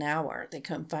for like an hour. They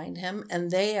couldn't find him,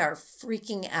 and they are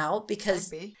freaking out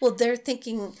because, well, they're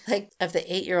thinking like of the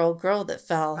 8-year-old girl that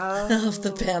fell off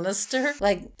the banister.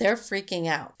 Like they're freaking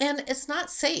out, and it's not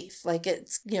safe. Like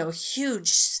it's, huge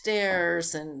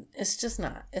stairs, and it's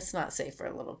not safe for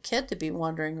a little kid to be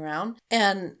wandering around.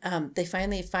 And they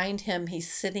finally find him.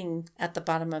 He's sitting at the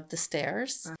bottom of the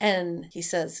stairs, and he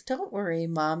says, "Don't worry,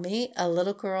 Mommy. A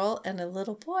little girl and a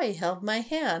little boy held my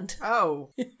hand." Oh.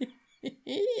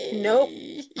 Nope.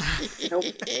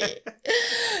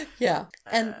 Yeah.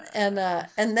 And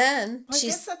then I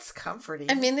guess that's comforting.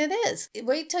 I mean, it is.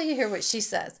 Wait till you hear what she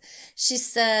says. She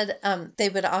said they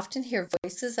would often hear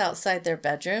voices outside their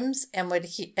bedrooms and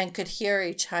could hear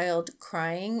a child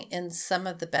crying in some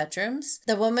of the bedrooms.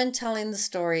 The woman telling the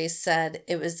story said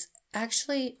it was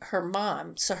actually her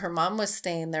mom. So her mom was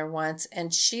staying there once,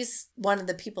 and she's one of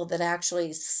the people that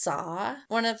actually saw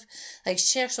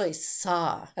she actually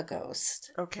saw a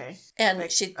ghost. Okay. And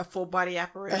like she a full body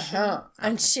apparition. Okay.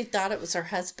 And she thought it was her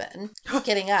husband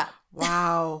getting up.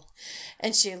 Wow.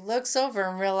 And she looks over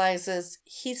and realizes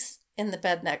he's in the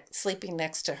bed sleeping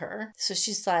next to her. So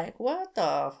she's like, "What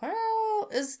the hell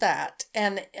is that?"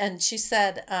 And she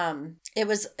said it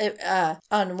was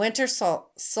on winter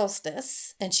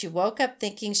solstice, and she woke up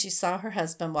thinking she saw her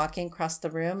husband walking across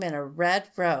the room in a red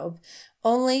robe,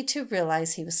 only to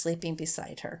realize he was sleeping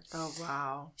beside her. Oh,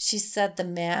 wow. She said the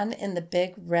man in the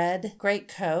big red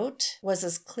greatcoat was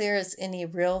as clear as any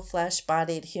real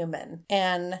flesh-bodied human.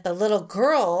 And there was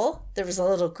a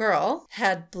little girl,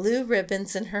 had blue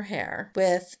ribbons in her hair.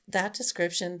 With that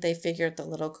description, they figured the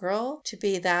little girl to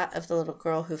be that of the little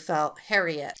girl who fell,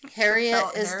 Harriet.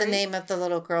 Harriet is the name of the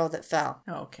little girl that fell.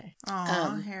 Oh, okay.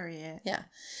 Oh, Harriet. Yeah.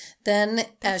 Then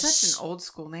that's such an old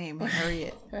school name,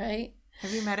 Harriet. Right?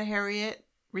 Have you met a Harriet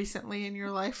recently in your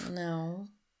life? No.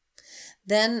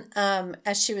 Then,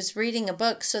 as she was reading a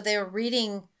book, so they were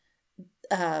reading,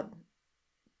 the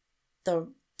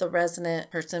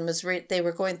resident person they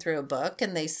were going through a book,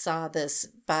 and they saw this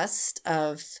bust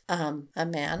of a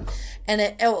man, and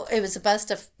it was a bust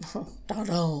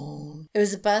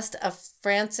of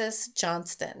Francis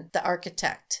Johnston, the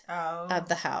architect of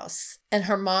the house. And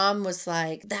her mom was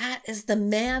like, "That is the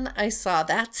man I saw.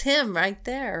 That's him right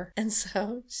there." And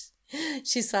so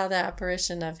she saw the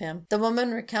apparition of him. The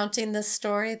woman recounting this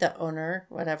story, the owner,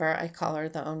 whatever I call her,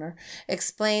 the owner,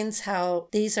 explains how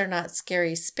these are not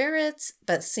scary spirits,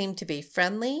 but seem to be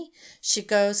friendly. She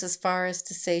goes as far as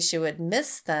to say she would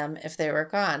miss them if they were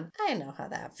gone. I know how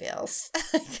that feels.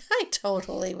 I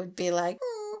totally would be like,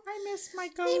 I miss my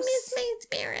ghosts. I miss my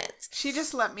spirits. She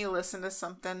just let me listen to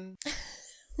something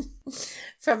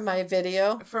From my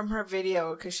video? From her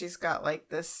video, because she's got like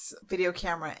this video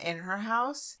camera in her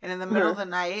house, and in the middle of the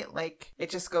night, like it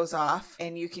just goes off,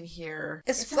 and you can hear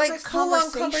it's like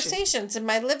full-on conversations in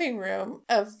my living room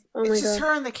of it's just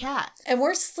her and the cat, and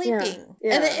we're sleeping,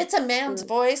 and it's a man's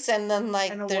voice, and then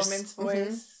like and a woman's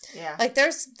voice, like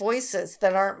there's voices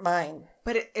that aren't mine.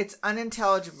 But it's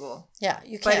unintelligible. Yeah,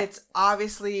 you can't. But it's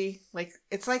obviously like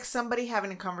it's like somebody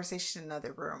having a conversation in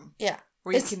another room. Yeah.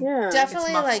 Where it's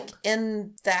definitely like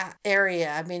in that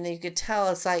area. I mean, you could tell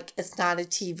it's like it's not a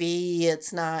TV.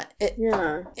 It's not.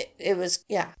 It was.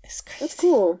 Yeah, it's crazy. That's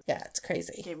cool. Yeah, it's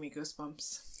crazy. It gave me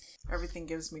goosebumps. Everything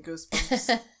gives me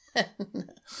goosebumps.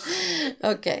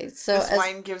 Okay, so this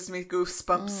wine gives me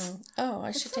goosebumps.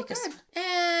 I should take a sip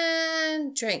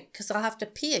and drink because I'll have to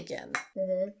pee again.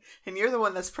 And you're the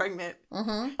one that's pregnant.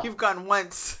 You've gone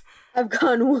once. I've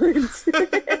gone once.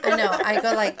 I know. I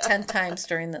go like 10 times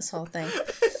during this whole thing.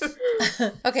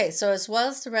 Okay, so as well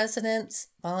as the residents,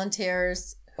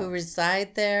 volunteers who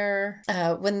reside there,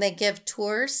 when they give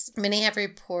tours, many have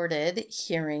reported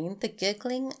hearing the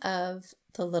giggling of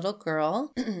the little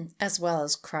girl, as well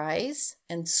as cries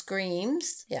and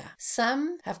screams. Yeah.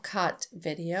 Some have caught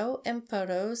video and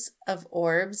photos of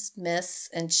orbs, mists,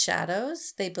 and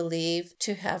shadows. They believe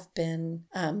to have been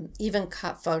even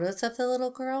caught photos of the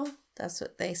little girl. That's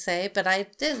what they say, but I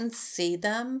didn't see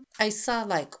them. I saw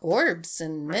like orbs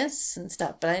and mists and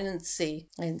stuff, but I didn't see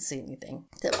anything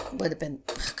that would have been,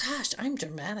 oh gosh, I'm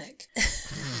dramatic.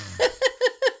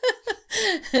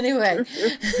 Anyway,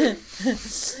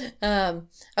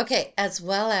 okay, as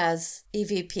well as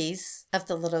EVPs of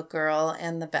the little girl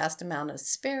and the vast amount of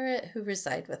spirit who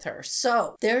reside with her.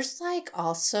 So there's like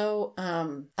also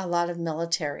a lot of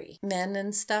military men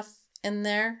and stuff in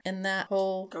there, in that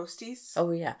whole ghosties.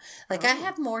 Oh yeah, like I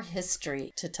have more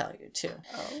history to tell you too.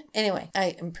 Anyway,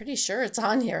 I am pretty sure it's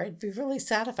on here. I'd be really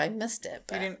sad if I missed it.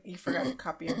 But you forgot to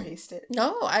copy and paste it?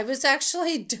 No, I was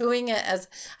actually doing it as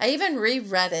I even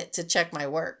reread it to check my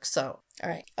work. So all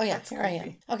right. Oh yeah, here I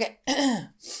am. Okay.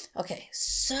 Okay.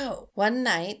 So one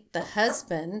night the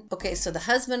husband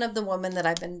of the woman that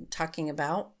I've been talking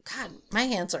about. God, my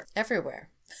hands are everywhere.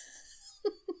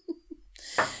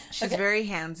 She's very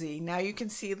handsy. Now you can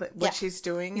see what she's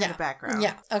doing in the background.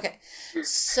 Yeah. Okay.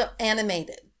 So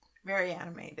animated. Very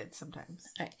animated sometimes.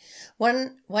 All right.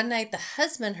 One night the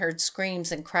husband heard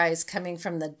screams and cries coming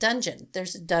from the dungeon.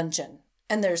 There's a dungeon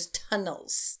and there's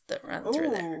tunnels that run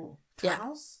through there.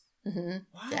 Tunnels? Yeah. Mm-hmm.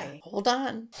 Why? Yeah. Hold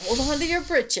on to your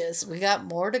britches. We got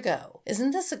more to go.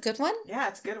 Isn't this a good one? Yeah,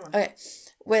 it's a good one. Okay.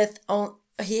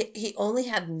 He only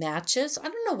had matches. I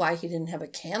don't know why he didn't have a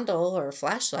candle or a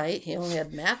flashlight. He only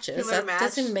had matches. That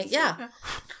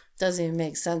doesn't even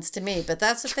make sense to me, but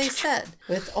that's what they said.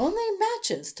 With only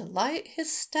matches to light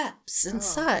his steps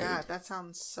inside. Oh, God, that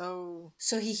sounds so...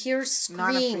 So he hears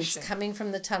screams coming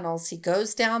from the tunnels. He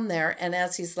goes down there, and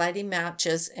as he's lighting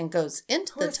matches and goes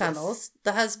into the tunnels,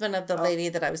 the husband of the lady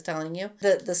that I was telling you,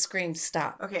 the screams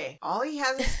stop. Okay, all he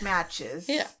has is matches,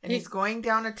 and he's going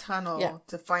down a tunnel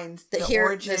to find the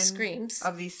origin of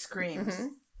these screams. Mm-hmm.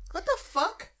 What the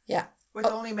fuck? Yeah. With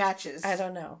only matches. I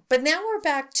don't know. But now we're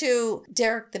back to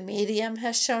Derek the medium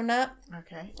has shown up.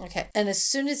 Okay. And as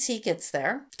soon as he gets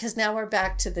there, because now we're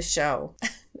back to the show.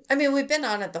 I mean, we've been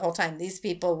on it the whole time. These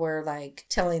people were like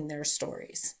telling their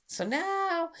stories. So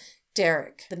now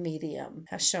Derek the medium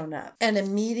has shown up. And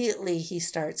immediately he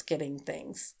starts getting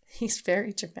things. He's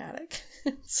very dramatic.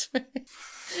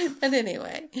 But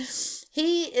anyway,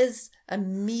 he is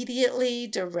immediately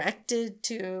directed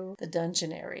to the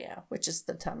dungeon area, which is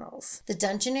the tunnels. The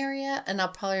dungeon area, and I'll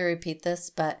probably repeat this,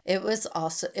 but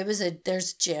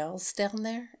there's jails down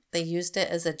there. They used it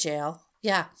as a jail.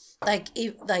 Yeah, like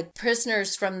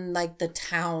prisoners from like the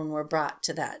town were brought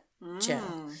to that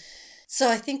jail. So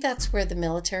I think that's where the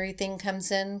military thing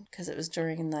comes in, because it was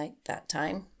during like that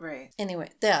time. Right. Anyway,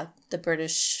 the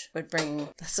British would bring,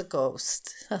 that's a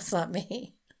ghost. That's not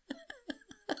me.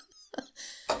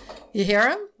 You hear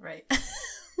him? Right.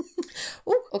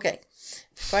 Ooh, okay.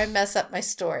 Before I mess up my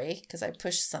story, because I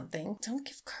pushed something, don't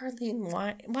give Carlene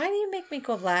why do you make me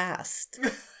go last?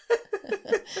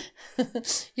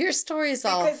 Your story's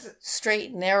all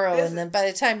straight and narrow, and then by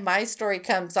the time my story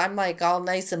comes, I'm like all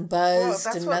nice and buzzed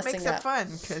and messing up. That's what makes it fun,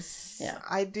 because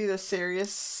I do the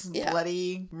serious,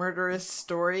 bloody, murderous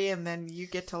story, and then you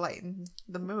get to lighten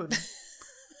the mood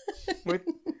with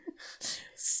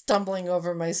stumbling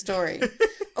over my story.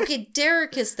 Okay,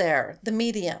 Derek is there, the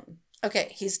medium.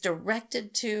 Okay, he's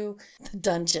directed to the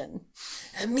dungeon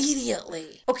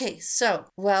immediately. Okay, so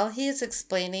while he is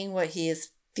explaining what he is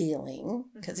feeling,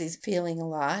 because he's feeling a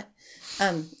lot.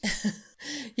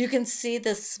 You can see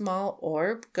this small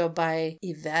orb go by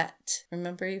Yvette.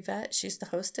 Remember Yvette? She's the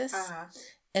hostess. Uh-huh.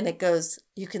 And it goes,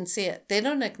 you can see it. They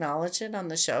don't acknowledge it on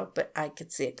the show, but I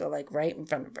could see it go like right in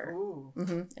front of her. Ooh.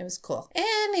 Mm-hmm. It was cool.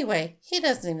 Anyway, he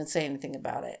doesn't even say anything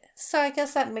about it. So I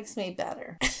guess that makes me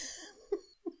better.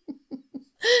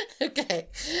 Okay.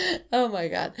 Oh my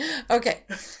God. Okay.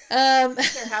 Here,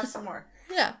 have some more.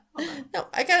 Yeah. No,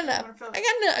 I got enough.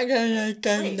 I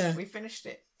got Wait, enough. we finished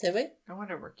it. Did we? No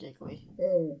wonder we're giggly.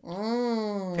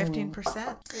 15%.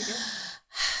 Pretty good.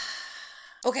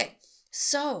 Okay.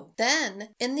 So then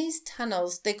in these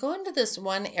tunnels, they go into this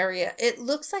one area. It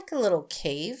looks like a little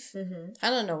cave. Mm-hmm. I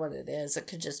don't know what it is. It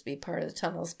could just be part of the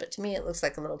tunnels, but to me, it looks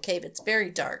like a little cave. It's very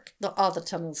dark. All the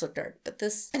tunnels are dark, but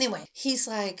this, anyway, he's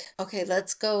like, okay,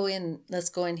 let's go in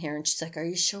here. And she's like, are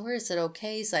you sure? Is it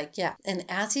okay? He's like, yeah. And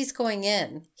as he's going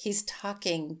in, he's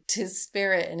talking to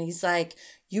Spirit and he's like,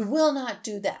 you will not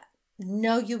do that.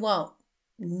 No, you won't.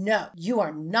 No, you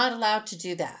are not allowed to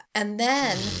do that. And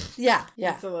then, yeah.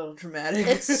 It's a little dramatic.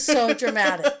 It's so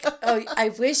dramatic. Oh, I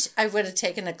wish I would have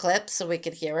taken a clip so we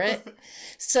could hear it.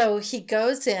 So he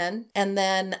goes in and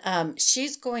then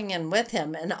she's going in with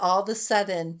him. And all of a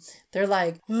sudden they're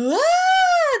like, ah!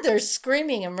 They're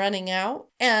screaming and running out.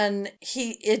 And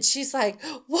she's like,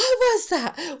 what was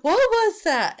that? What was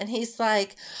that? And he's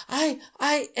like,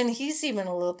 and he's even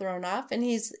a little thrown off. And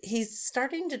he's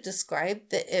starting to describe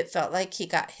that it felt like he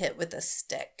got hit with a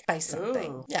stick by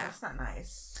something. Ooh, yeah. That's not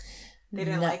nice. They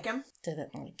didn't like him?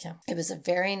 Didn't like him. It was a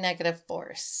very negative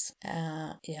force.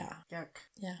 Yeah. Yuck.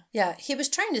 Yeah. He was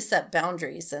trying to set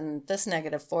boundaries, and this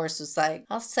negative force was like,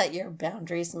 I'll set your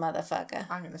boundaries, motherfucker.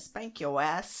 I'm going to spank your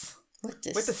ass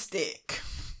with a stick.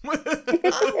 I'm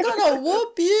gonna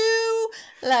whoop you.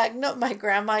 Like, no, my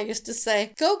grandma used to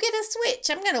say, go get a switch.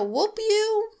 I'm gonna whoop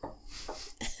you.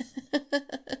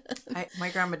 My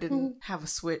grandma didn't have a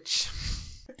switch.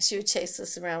 She would chase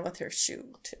us around with her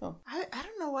shoe, too. I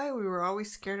don't know why we were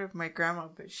always scared of my grandma,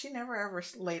 but she never ever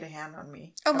laid a hand on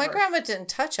me. Oh, ever. my grandma didn't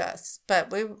touch us,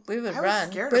 but we would run.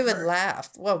 We would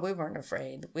laugh. Well, we weren't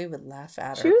afraid. We would laugh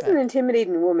at her. She was an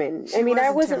intimidating woman. I mean,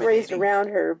 I wasn't raised around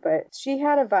her, but she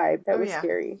had a vibe that was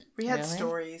scary. We had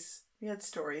stories. We had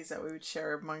stories that we would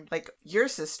share among, like, your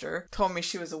sister told me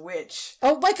she was a witch.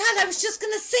 Oh my God, I was just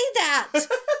going to say that.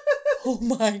 Oh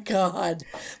my God.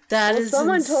 That is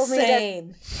someone insane. Told me that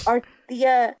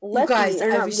Arthea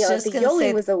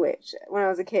Yoli was a witch when I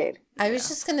was a kid. I was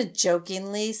just going to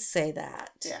jokingly say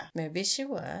that. Yeah. Maybe she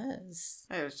was.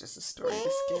 It was just a story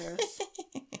to scare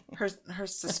us. Her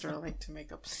sister liked to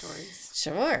make up stories.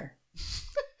 Sure.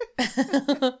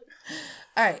 All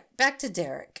right, back to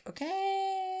Derek, okay?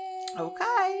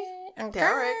 Okay.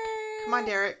 Derek. Come on,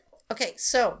 Derek. Okay,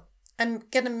 so I'm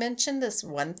going to mention this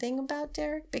one thing about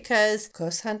Derek because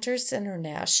Ghost Hunters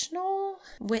International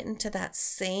went into that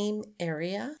same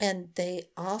area and they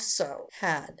also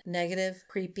had negative,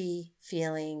 creepy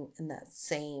feeling in that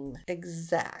same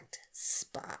exact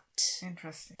spot.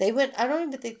 Interesting. I don't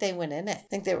even think they went in it. I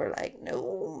think they were like,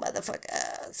 no,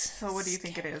 motherfuckers. So what do you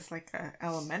think it is? Like a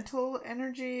elemental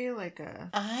energy?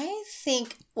 I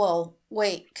think, well,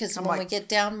 wait, because when we get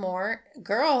down more,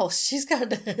 girl, she's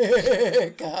got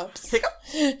hiccups.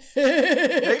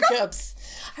 Hiccups.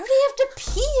 I already have to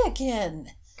pee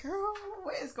again. Girl,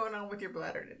 what is going on with your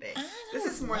bladder today? This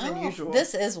is more than usual.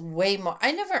 This is way more.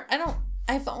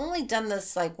 I've only done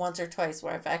this like once or twice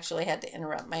where I've actually had to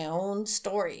interrupt my own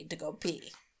story to go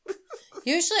pee.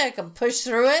 Usually I can push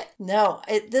through it. No,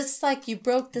 this like you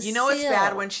broke the seal. You know it's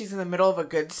bad when she's in the middle of a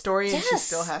good story and she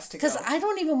still has to go. Because I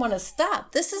don't even want to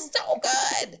stop. This is so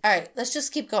good. All right, let's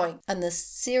just keep going. On the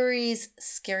series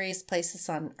Scariest Places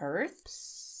on Earth.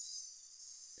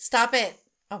 Stop it.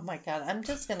 Oh my God, I'm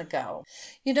just going to go.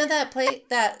 You know that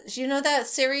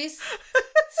series?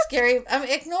 Scary.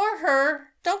 Ignore her.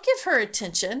 Don't give her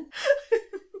attention.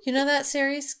 You know that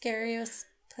series, Scariest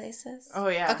Places? Oh,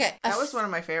 yeah. Okay. That was one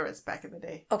of my favorites back in the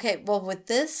day. Okay, well, with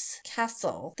this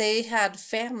castle, they had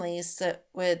families that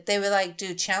would like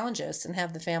do challenges and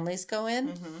have the families go in.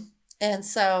 Mm-hmm. And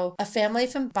so a family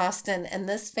from Boston, and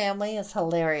this family is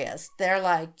hilarious. They're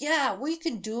like, yeah, we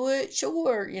can do it.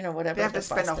 Sure. You know, whatever. They have to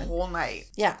spend a whole night.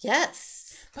 Yeah.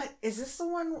 Yes. But is this the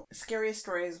one, Scariest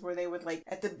Stories, where they would like,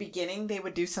 at the beginning, they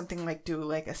would do something like do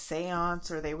like a seance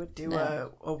or they would do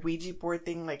a Ouija board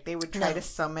thing? Like they would try to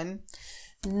summon?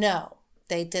 No.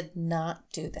 They did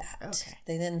not do that. Okay.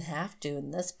 They didn't have to in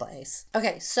this place.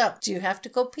 Okay, so do you have to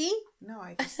go pee? No,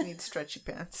 I just need stretchy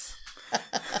pants.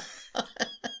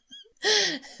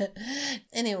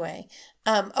 Anyway,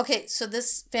 okay, so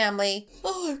this family.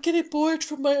 Oh, I'm getting bored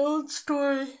from my own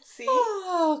story. See?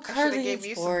 Oh, I should Carly have gave is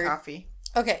you bored. some coffee.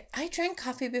 Okay, I drank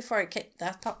coffee before I came.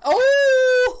 That pop.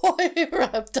 Oh, I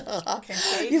rubbed off.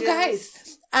 Contagious. You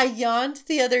guys, I yawned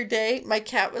the other day. My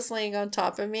cat was laying on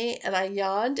top of me, and I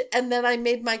yawned, and then I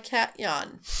made my cat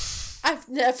yawn. I've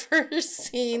never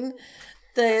seen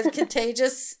the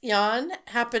contagious yawn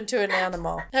happen to an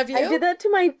animal. Have you? I did that to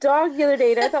my dog the other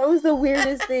day, and I thought it was the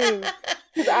weirdest thing.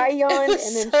 Because I yawned,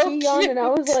 and then so she yawned, and I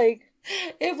was like,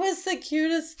 it was the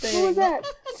cutest thing. what was that?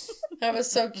 That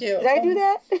was so cute. Did I do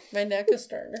that? My neck is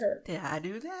starting to hurt. Did I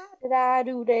do that? Did I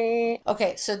do that?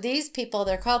 Okay, so these people,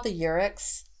 they're called the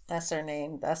Urics. That's their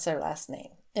name. That's their last name.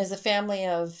 Is a family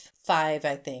of 5,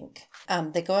 I think.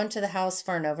 They go into the house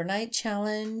for an overnight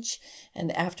challenge, and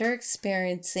after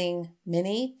experiencing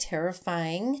many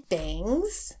terrifying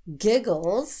bangs,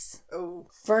 giggles,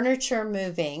 furniture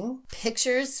moving,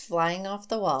 pictures flying off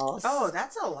the walls. Oh,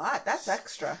 that's a lot. That's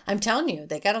extra. I'm telling you,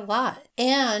 they got a lot.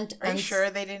 And Are you sure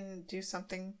they didn't do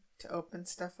something to open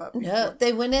stuff up? No,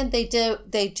 they went in, they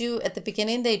do at the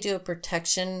beginning, they do a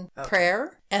protection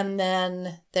prayer. And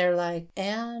then they're like,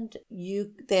 and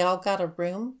they all got a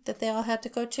room that they all had to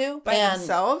go to. By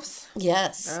themselves?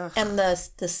 Yes. Ugh. And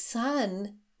the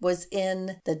son was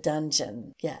in the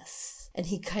dungeon. Yes. And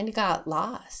he kind of got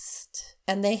lost.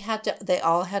 And they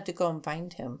all had to go and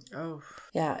find him. Oh.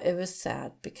 Yeah, it was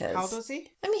sad because. How old was he?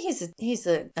 I mean, he's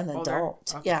an Older?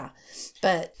 adult. Okay. Yeah.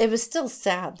 But it was still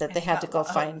sad that they had to go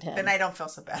find him. Then I don't feel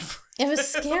so bad for It was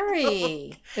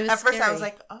scary. It was At first scary. I was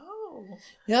like, oh.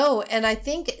 No, and I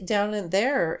think down in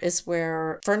there is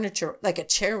where furniture, like a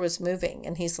chair, was moving.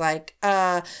 And he's like,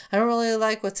 I don't really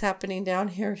like what's happening down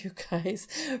here, you guys.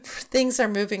 Things are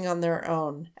moving on their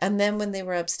own. And then when they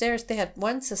were upstairs, they had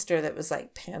one sister that was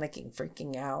like panicking,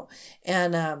 freaking out.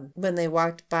 And when they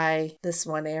walked by this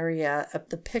one area,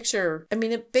 the picture, I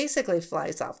mean, it basically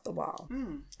flies off the wall.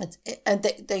 And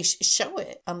they show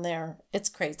it on there. It's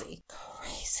crazy.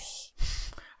 Crazy.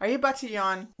 Are you about to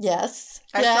yawn? Yes.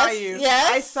 I saw you.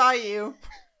 Yes. I saw you.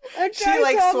 She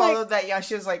like swallowed that yawn.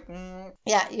 She was like,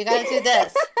 Yeah, you gotta do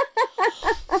this.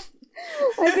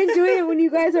 I've been doing it when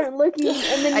you guys aren't looking,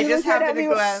 and then I you just look right happened at to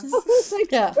me. glance.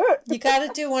 Like, Yeah, you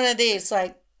gotta do one of these,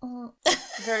 like.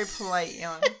 Very polite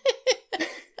yawn.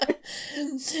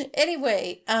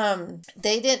 Anyway,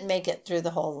 they didn't make it through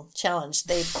the whole challenge.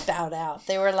 They bowed out.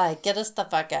 They were like, "Get us the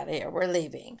fuck out of here. We're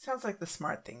leaving." Sounds like the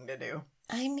smart thing to do.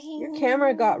 I mean, your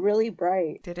camera got really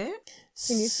bright. Did it?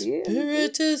 Can you see it?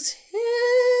 Spirit is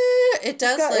here. It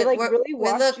does look really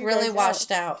we look you really guys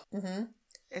washed out. Mm-hmm.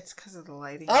 It's because of the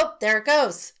lighting. Oh, there it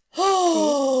goes.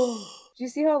 Oh, Do you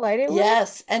see how light it was?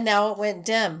 yes, and now it went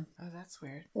dim. Oh, that's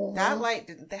weird. That light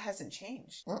that hasn't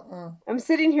changed. I'm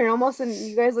sitting here almost, and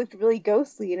you guys looked really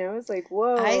ghostly, and I was like,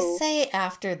 whoa. I say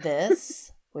after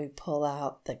this, we pull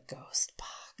out the ghost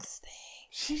box thing.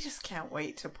 She just can't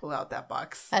wait to pull out that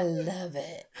box. I love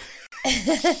it.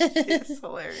 It's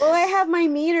hilarious. Well, I have my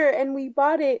meter, and we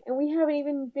bought it, and we haven't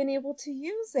even been able to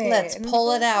use it. Let's And I'm pull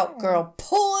so it out, sad. girl.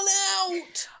 Pull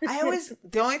it out.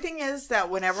 the only thing is that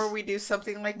whenever we do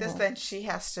something like this, then she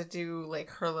has to do like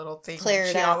her little thing. Clear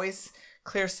it she out. always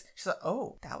clears. She's like,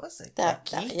 oh, that was a That,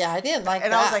 key. yeah, I didn't like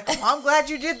And that. I was like, well, I'm glad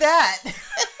you did that.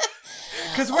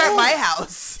 Because we're at my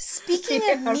house. Speaking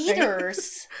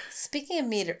of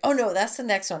meters, oh no, that's the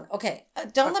next one. Okay,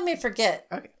 don't let me forget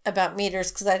about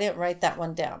meters because I didn't write that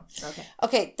one down.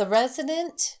 Okay, the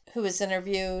resident who was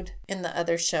interviewed in the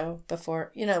other show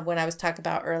before, when I was talking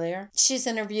about earlier, she's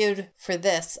interviewed for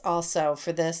this also,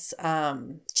 for this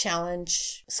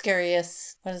challenge,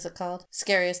 what is it called?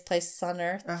 Scariest Places on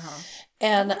Earth.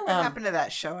 And I wonder what happened to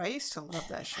that show? I used to love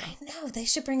that show. I know, they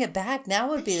should bring it back. Now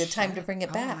would be the time to bring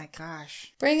it back. Oh my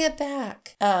gosh. Bring it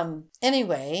back.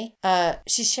 Anyway,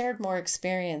 she shared more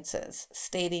experiences,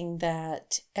 stating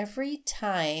that every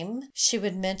time she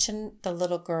would mention the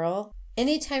little girl,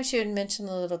 anytime she would mention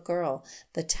the little girl,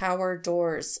 the tower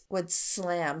doors would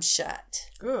slam shut.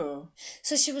 Ooh.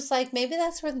 So she was like, maybe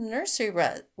that's where the nursery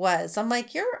was. I'm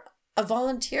like, you're a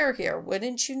volunteer here.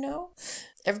 Wouldn't you know?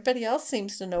 Everybody else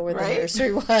seems to know where the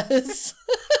nursery was.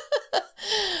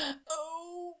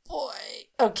 Oh, boy.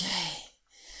 Okay.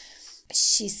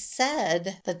 She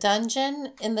said the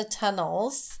dungeon in the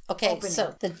tunnels. Okay,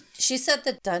 so she said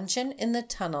the dungeon in the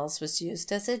tunnels was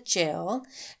used as a jail,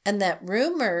 and that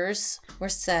rumors were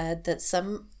said that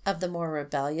some of the more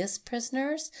rebellious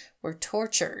prisoners were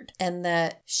tortured, and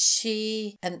that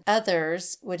she and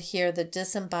others would hear the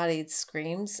disembodied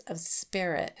screams of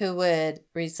spirit who would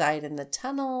reside in the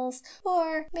tunnels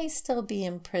or may still be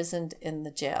imprisoned in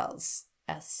the jails.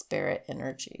 as spirit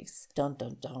energies. Dun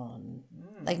dun dun.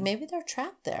 Like maybe they're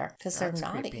trapped there because they're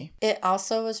naughty. Creepy. It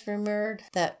also was rumored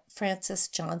that Francis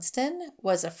Johnston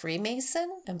was a Freemason.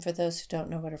 And for those who don't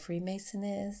know what a Freemason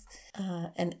is,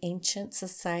 an ancient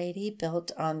society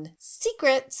built on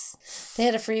secrets. They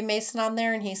had a Freemason on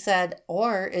there and he said,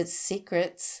 or it's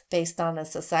secrets based on a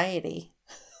society.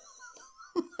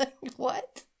 Like,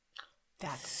 what?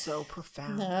 That's so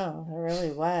profound. No, it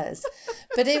really was.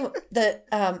 But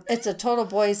it's a total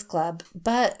boys club,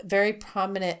 but very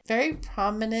prominent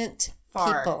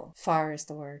people. Far is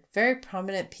the word. Very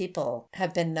prominent people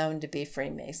have been known to be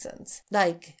Freemasons,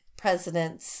 like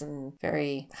presidents and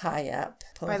very high up.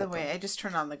 By the way, I just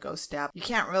turned on the Ghost app. You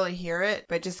can't really hear it,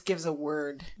 but it just gives a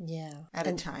word at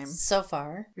a time. So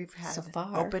far, we've had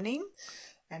opening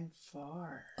and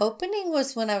far. Opening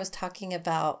was when I was talking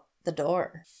about the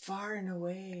door. Far and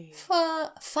away.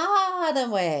 Far and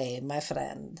away, my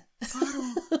friend.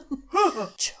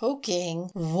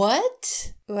 Choking.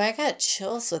 What? Ooh, I got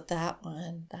chills with that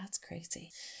one. That's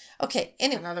crazy. Okay,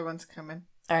 anyway. Another one's coming.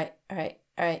 All right.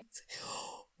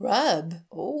 Rub.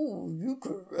 Oh, you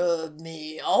could rub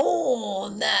me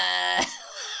on that.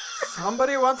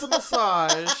 Somebody wants a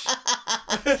massage.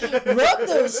 Rub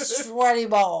those sweaty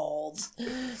balls.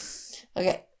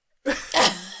 Okay.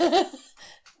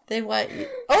 They want you.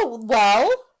 Oh,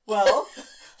 well.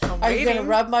 Are you gonna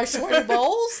rub my shorty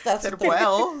balls? That's what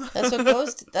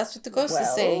the ghost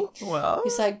is saying. Well,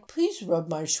 he's like, please rub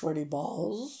my shorty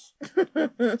balls.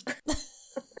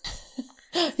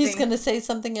 He's gonna say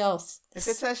something else. If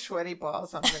it says sweaty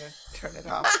balls, I'm gonna turn it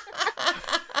off.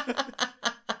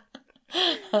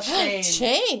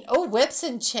 Chain. Oh, whips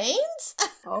and chains.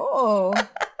 Oh,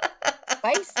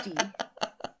 feisty.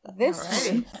 This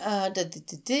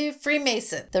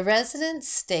Freemason. The residents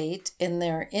state in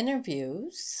their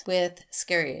interviews with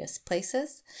Scariest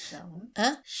Places.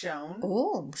 Shown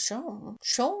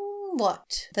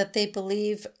what? That they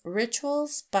believe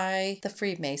rituals by the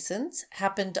Freemasons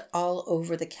happened all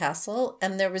over the castle,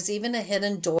 and there was even a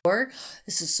hidden door.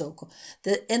 This is so cool.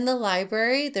 In the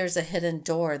library, there's a hidden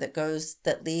door that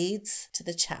leads to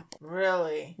the chapel.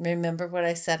 Really? Remember what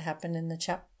I said happened in the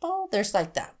chapel? There's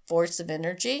like that force of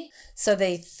energy. So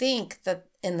they think that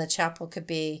in the chapel could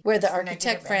be where the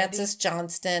architect Francis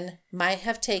Johnston might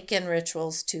have taken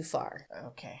rituals too far.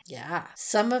 Okay. Yeah.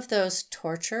 Some of those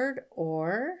tortured,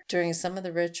 or during some of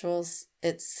the rituals,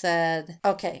 it said,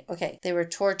 okay, they were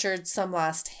tortured. Some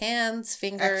lost hands,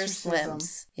 fingers,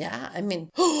 limbs. Yeah. I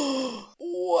mean,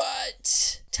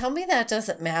 what? Tell me that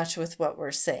doesn't match with what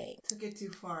we're saying. Took it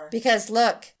too far. Because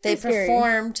look, they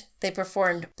performed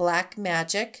black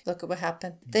magic. Look at what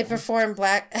happened. They performed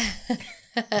black...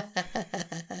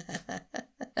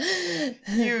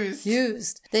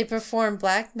 Used. They perform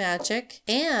black magic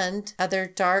and other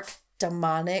dark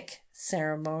demonic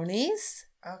ceremonies.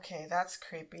 Okay, that's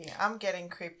creepy. I'm getting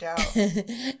creeped out.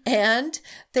 And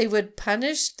they would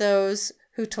punish those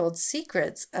who told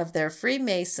secrets of their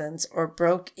Freemasons or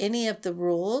broke any of the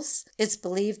rules. It's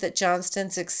believed that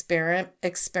Johnston's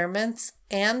experiments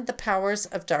and the powers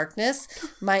of darkness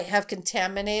might have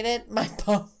contaminated my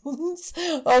bones.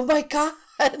 Oh my God.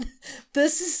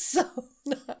 This is so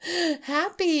not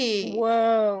happy.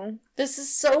 Whoa. This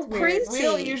is so crazy. We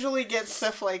don't usually get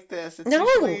stuff like this.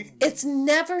 It's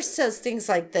never says things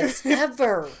like this,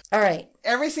 ever. All right.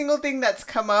 Every single thing that's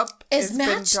come up is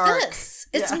matched dark. This.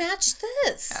 It's matched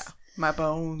this. Yeah. My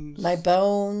bones.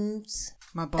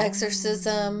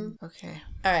 Exorcism. Okay.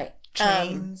 All right.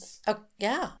 Chains.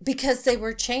 Yeah. Because they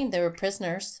were chained. They were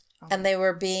prisoners. Okay. And they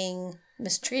were being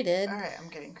mistreated. All right. I'm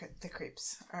getting the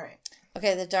creeps. All right.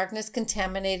 Okay, the darkness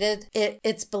contaminated.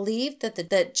 It's believed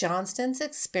that Johnston's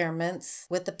experiments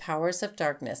with the powers of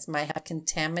darkness might have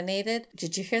contaminated.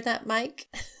 Did you hear that, Mike?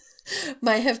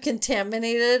 Might have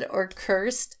contaminated or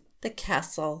cursed the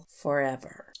castle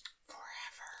forever.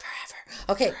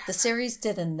 Okay, the series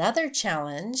did another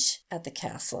challenge at the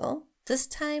castle, this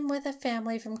time with a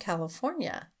family from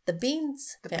California. The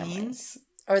Beans family. Beans?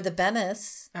 Or the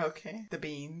Benes. Okay, the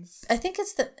Beans. I think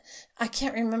it's I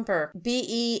can't remember.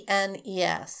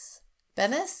 Benes.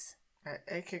 Benes?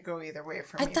 It could go either way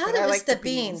for me. I thought it was the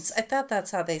beans. I thought that's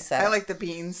how they said it. I like the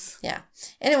beans. Yeah.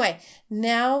 Anyway,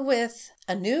 now with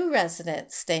a new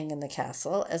resident staying in the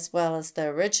castle, as well as the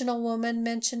original woman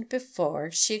mentioned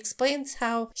before, she explains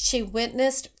how she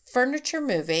witnessed furniture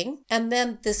moving, and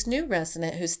then this new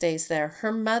resident who stays there,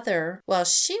 her mother, while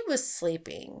she was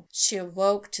sleeping, she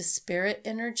awoke to spirit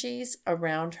energies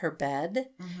around her bed,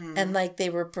 and like they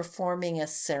were performing a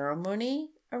ceremony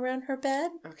around her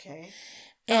bed. Okay.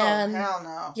 And hell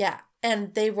no. Yeah.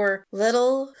 And they were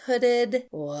little hooded,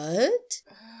 what?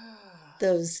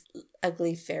 Those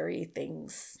ugly fairy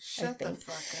things. Shut the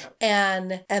fuck up.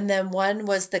 And then one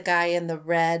was the guy in the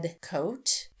red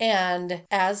coat. And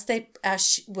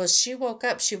she woke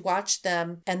up, she watched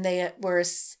them, and they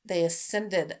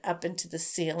ascended up into the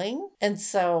ceiling. And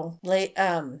so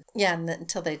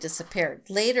until they disappeared.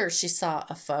 Later, she saw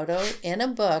a photo in a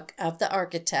book of the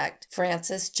architect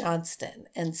Francis Johnston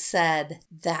and said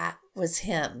that was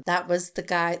him. That was the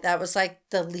guy. That was like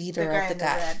the leader of the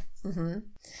guy. Mm-hmm.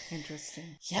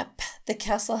 Interesting. Yep. The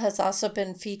castle has also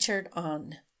been featured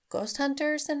on Ghost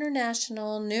Hunters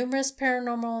International. Numerous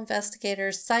paranormal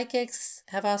investigators, psychics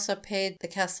have also paid the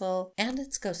castle and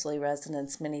its ghostly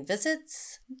residents many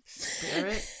visits.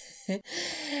 Spirit.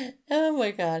 Oh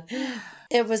my God.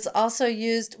 It was also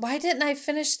used. Why didn't I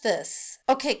finish this?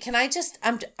 Okay, can I just,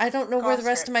 I don't know where the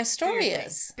rest of my story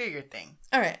is. Do your thing.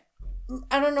 All right.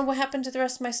 I don't know what happened to the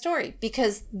rest of my story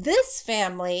because this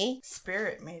family.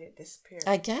 Spirit made it disappear.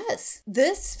 I guess.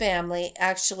 This family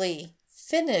actually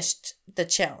finished the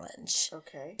challenge.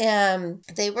 Okay. And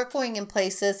they were going in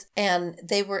places and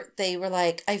they were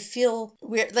like, I feel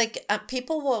weird. Like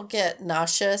people will get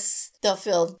nauseous. They'll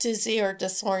feel dizzy or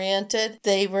disoriented.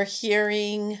 They were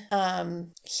hearing a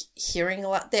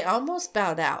lot. They almost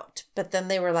bowed out, but then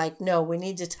they were like, no, we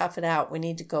need to tough it out. We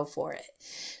need to go for it.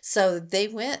 So they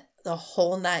went the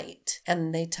whole night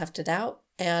and they toughed it out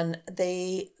and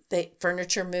they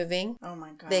furniture moving. Oh my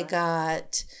God. They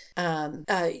got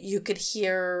you could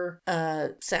hear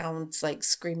sounds like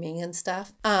screaming and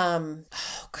stuff. Oh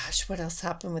gosh, what else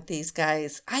happened with these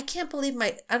guys? I can't believe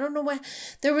I don't know why.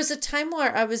 There was a time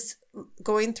where I was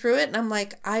going through it and I'm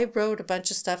like, I wrote a bunch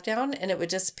of stuff down and it would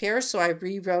disappear, so I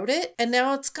rewrote it and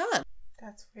now it's gone.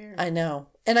 That's weird. I know.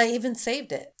 And I even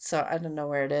saved it. So I don't know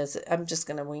where it is. I'm just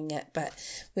going to wing it. But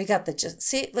we got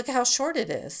see, look how short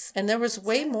it is. And there was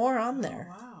way more on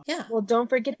there. Oh, wow. Yeah. Well, don't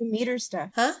forget the meter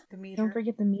stuff. Huh? The meter. Don't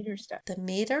forget the meter stuff. The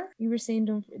meter? You were saying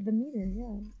the meter,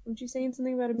 yeah. Weren't you saying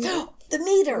something about a meter? The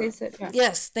meter. Said, yeah.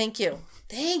 Yes. Thank you.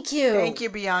 Thank you. Thank you,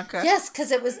 Bianca. Yes,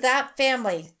 because it was that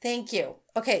family. Thank you.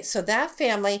 Okay. So that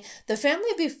family, the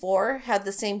family before had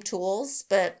the same tools,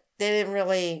 but they didn't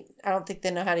really, I don't think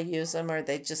they know how to use them or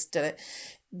they just did it.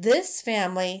 This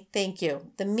family, thank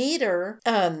you. The meter,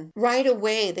 right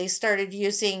away, they started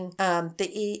using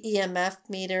the EMF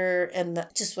meter and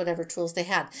just whatever tools they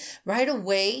had. Right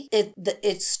away,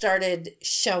 it started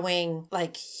showing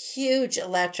like huge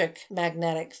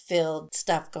magnetic field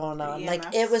stuff going on. Like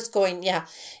it was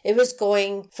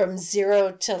going from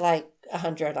 0 to like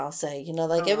 100, I'll say.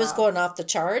 It was going off the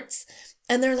charts.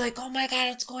 And they're like, oh my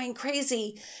God, it's going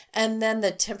crazy. And then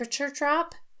the temperature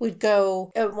drop would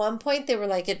go, at one point they were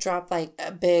like, it dropped like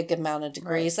a big amount of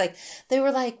degrees. Right. Like they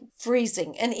were like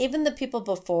freezing. And even the people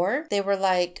before, they were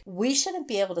like, we shouldn't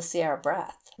be able to see our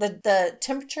breath. The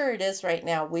temperature it is right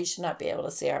now, we should not be able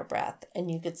to see our breath. And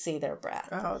you could see their breath.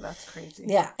 Oh, that's crazy.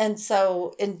 Yeah. And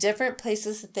so in different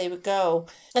places that they would go,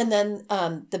 and then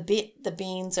the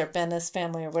Beans or Bennis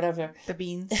family or whatever. The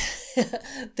Beans.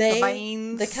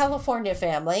 The California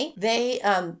family, they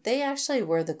actually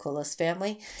were the coolest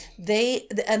family. They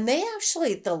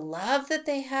actually, the love that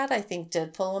they had, I think,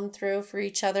 did pull them through for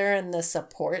each other and the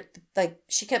support. Like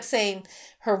she kept saying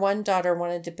her one daughter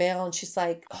wanted to bail and she's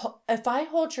like, if I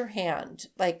hold your hand,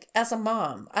 like as a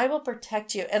mom, I will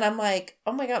protect you. And I'm like,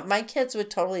 oh my God, my kids would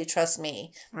totally trust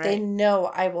me. Right. They know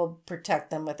I will protect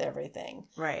them with everything.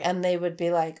 Right. And they would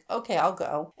be like, okay, I'll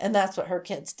go. And that's what her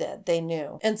kids did. They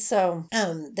knew. And so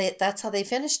that's how they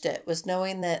finished it, was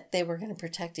knowing that they were going to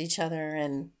protect each other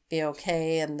and be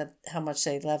okay, and how much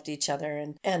they loved each other,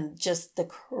 and just the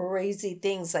crazy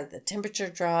things like the temperature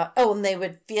drop. Oh, and they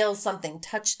would feel something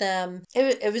touch them.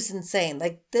 It was insane.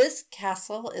 Like this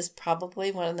castle is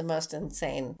probably one of the most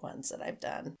insane ones that I've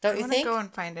done. Don't you think? I want to go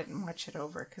and find it and watch it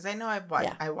over because I know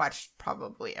I watched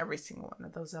probably every single one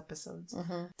of those episodes.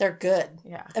 Mm-hmm. They're good.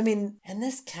 Yeah. I mean, and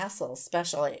this castle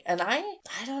especially, and I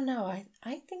don't know.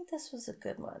 I think this was a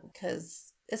good one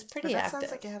because it's pretty active.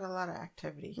 Sounds like it had a lot of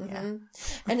activity. Mm-hmm. Yeah.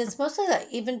 And it's mostly like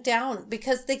even down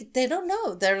because they don't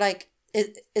know. They're like,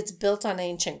 it's built on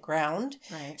ancient ground.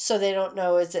 Right. So they don't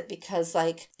know, is it because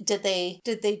like, did they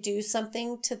do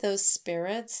something to those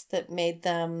spirits that made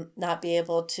them not be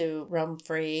able to roam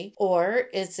free? Or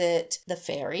is it the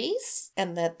fairies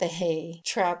and that they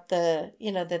trapped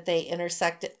that they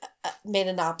intersected, made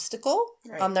an obstacle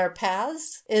on their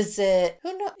paths? Is it,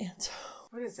 who knows?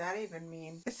 What does that even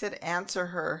mean? I said answer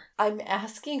her. I'm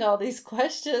asking all these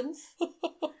questions.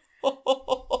 I'm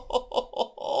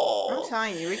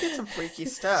telling you, we get some freaky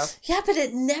stuff. Yeah, but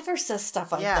it never says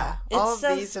stuff like that. All of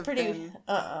these have been...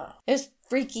 It's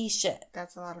freaky shit.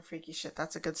 That's a lot of freaky shit.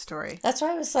 That's a good story. That's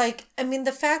why I was like, I mean,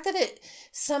 the fact that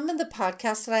some of the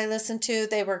podcasts that I listened to,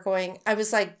 I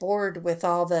was like bored with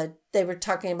they were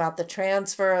talking about the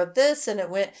transfer of this, and it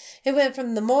went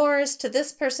from the Moors to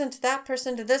this person to that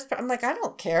person to this. I'm like, I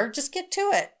don't care. Just get to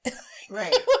it.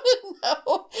 Right.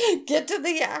 No, get to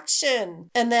the action.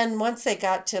 And then once they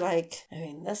got to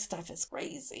this stuff is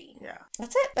crazy. Yeah.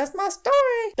 That's it. That's my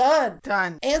story.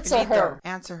 Done. Answer her.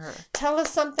 Answer her. Tell us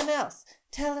something else.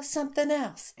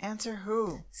 Answer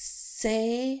who?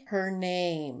 Say her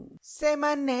name. Say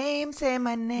my name.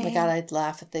 Oh my God, I'd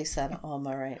laugh if they said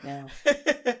Alma right now.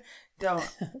 Don't.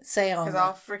 Say Alma. Because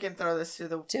I'll freaking throw this through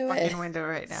the fucking window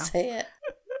right now. Say it.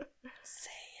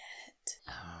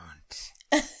 Don't.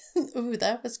 Ooh,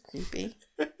 that was creepy.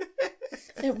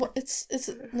 It's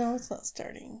not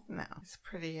starting. No, it's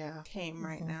pretty tame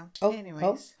right now. Oh,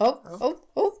 anyways.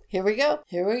 Oh, here we go.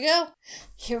 Yeah,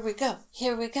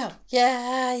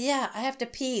 I have to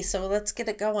pee, so let's get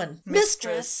it going.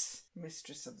 Mistress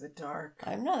of the dark.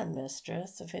 I'm not a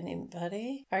mistress of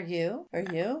anybody. Are you?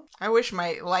 I wish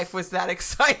my life was that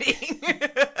exciting.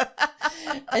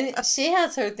 She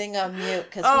has her thing on mute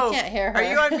because we can't hear her. Are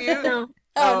you on mute? No.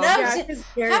 Oh, no.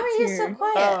 Yeah, How are you so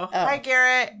quiet? Oh. Hi,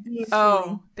 Garrett.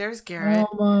 There's Garrett.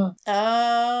 Oh,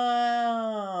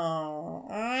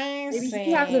 I Maybe see.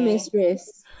 he has a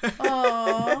mistress.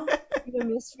 Oh. You have a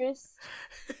mistress?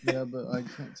 Yeah, but I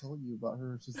can't tell you about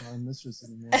her. She's not a mistress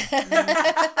anymore.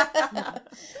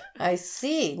 I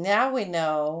see. Now we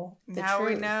know the truth.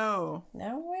 We know.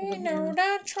 Now we know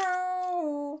the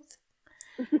truth.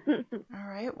 All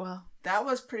right, well, that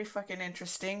was pretty fucking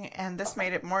interesting, and this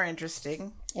made it more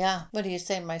interesting. Yeah. What do you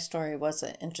say? My story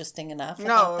wasn't interesting enough?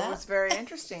 No, it was very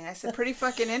interesting. I said pretty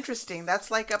fucking interesting. That's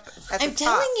like up at the top. I'm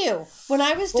telling you, when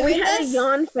I was doing we had a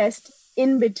yawn fest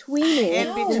in between it,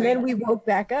 and then we woke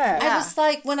back up. I was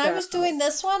like, when I was doing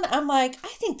this one, I'm like, I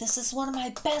think this is one of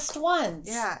my best ones.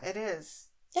 Yeah, it is.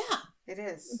 Yeah. It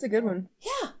is. It's a good one.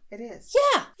 Yeah. It is.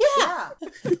 Yeah. Yeah,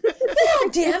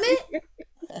 damn it.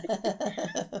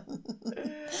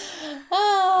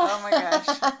 Oh my gosh.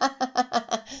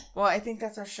 Well, I think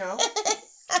that's our show.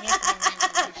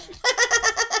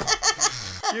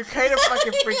 You're kind of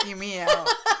fucking freaking me out.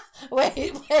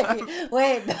 Wait.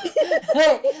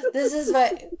 This is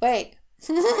wait.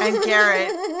 And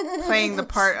Garrett playing the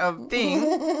part of Thing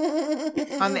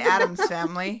on the Addams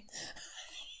Family.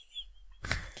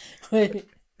 Wait,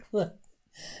 look.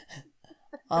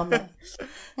 Alma.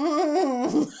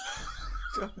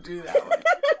 Don't do that one.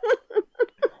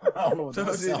 I don't know what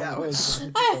Don't do that one.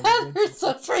 I had her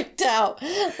so freaked out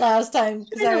last time.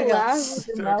 I laugh with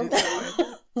the Don't do mouth. that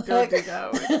one. Don't do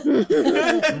that one.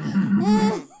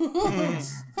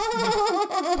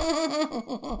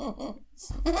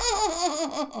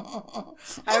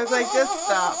 I was like, just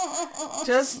stop.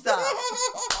 Just stop.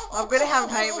 I'm going to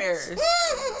have nightmares.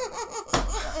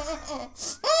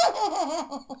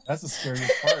 That's the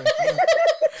scariest part.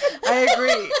 I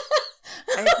agree,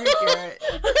 Garrett.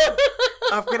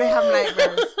 I'm going to have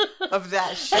nightmares of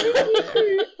that shit right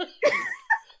there.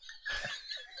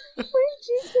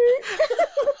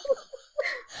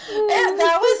 And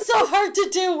that was so hard to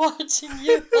do watching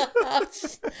you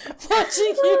laugh. I'm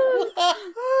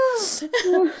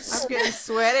getting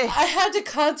sweaty. I had to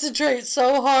concentrate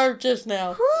so hard just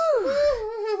now.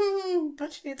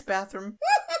 Don't you need the bathroom?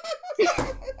 She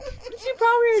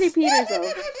probably already peed herself.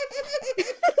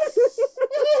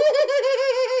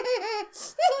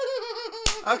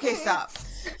 Okay, stop.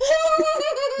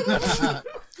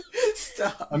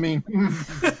 Stop. I mean,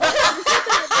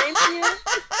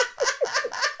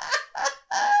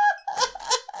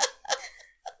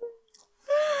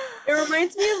 It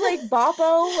reminds me of like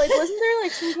Boppo. Like, wasn't there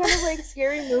like some kind of like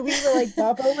scary movie where like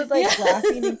Boppo was like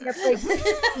laughing and kept like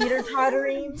teeter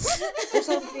tottering or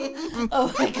something?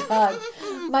 Oh my God.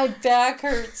 My back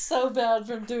hurts so bad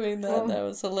from doing that. That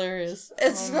was hilarious.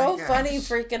 It's so funny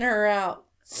freaking her out.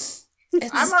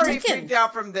 I'm already freaked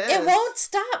out from this. It won't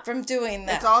stop from doing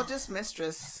that. It's all just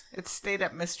Mistress. It's stayed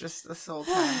up Mistress this whole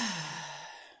time.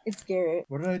 It's Garrett.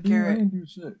 what did I do? Garrett. I didn't do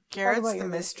shit. Garrett's the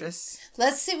mistress.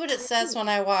 Let's see what it says when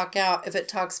I walk out, if it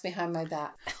talks behind my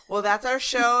back. Well, that's our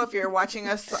show. If you're watching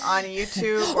us on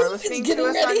YouTube or listening to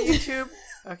us on YouTube.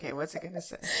 Okay, what's it going to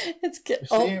say? It's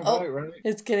Right.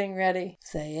 It's getting ready.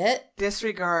 Say it.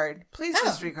 Disregard. Please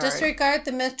disregard. Disregard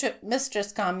the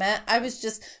mistress comment. I was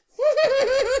just...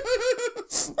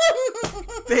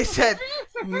 They said,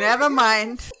 never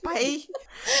mind. Bye.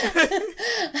 Bye.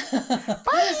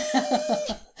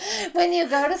 When you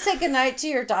go to say goodnight to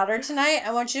your daughter tonight,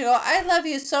 I want you to go, I love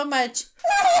you so much.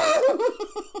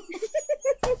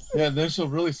 Yeah, then she'll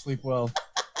really sleep well.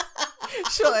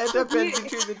 She'll end up in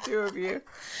between the two of you.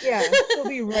 Yeah, she'll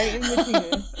be right in between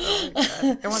us. Oh my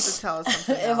God. It wants to tell us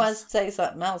something It else. wants to say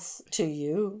something else to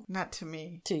you. Not to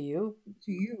me. To you.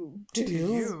 To you. To To you.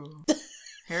 you.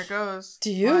 Here it goes. To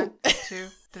you. 1, 2,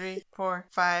 3, 4,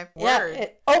 5. Yeah. Word.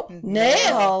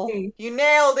 Nail. You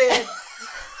nailed it.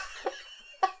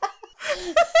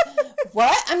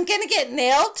 What? I'm gonna get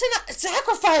nailed tonight.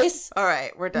 Sacrifice. All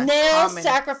right, we're done. Nail, Common.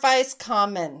 sacrifice,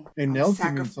 common. And nails can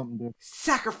Sacri- mean something different.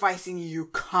 Sacrificing you,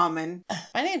 common.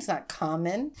 My name's not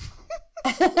common.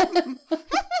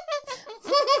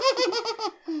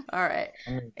 All right.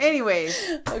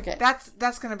 Anyways, Okay.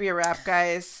 that's gonna be a wrap,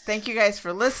 guys. Thank you guys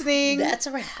for listening. That's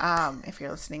a wrap. If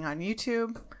you're listening on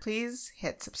YouTube, please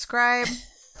hit subscribe.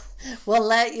 We'll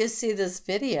let you see this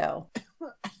video.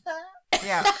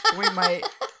 Yeah, we might.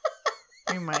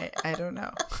 I don't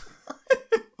know.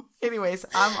 Anyways,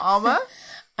 I'm Alma.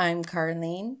 I'm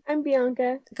Carlene. I'm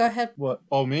Bianca. Go ahead. What?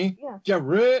 Oh, me? Yeah. Get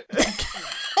rid.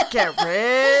 Get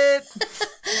rid.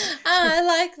 I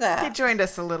like He that. joined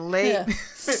us a little late.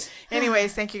 Yeah.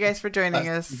 Anyways, thank you guys for joining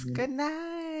us. Good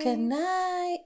night. Good night.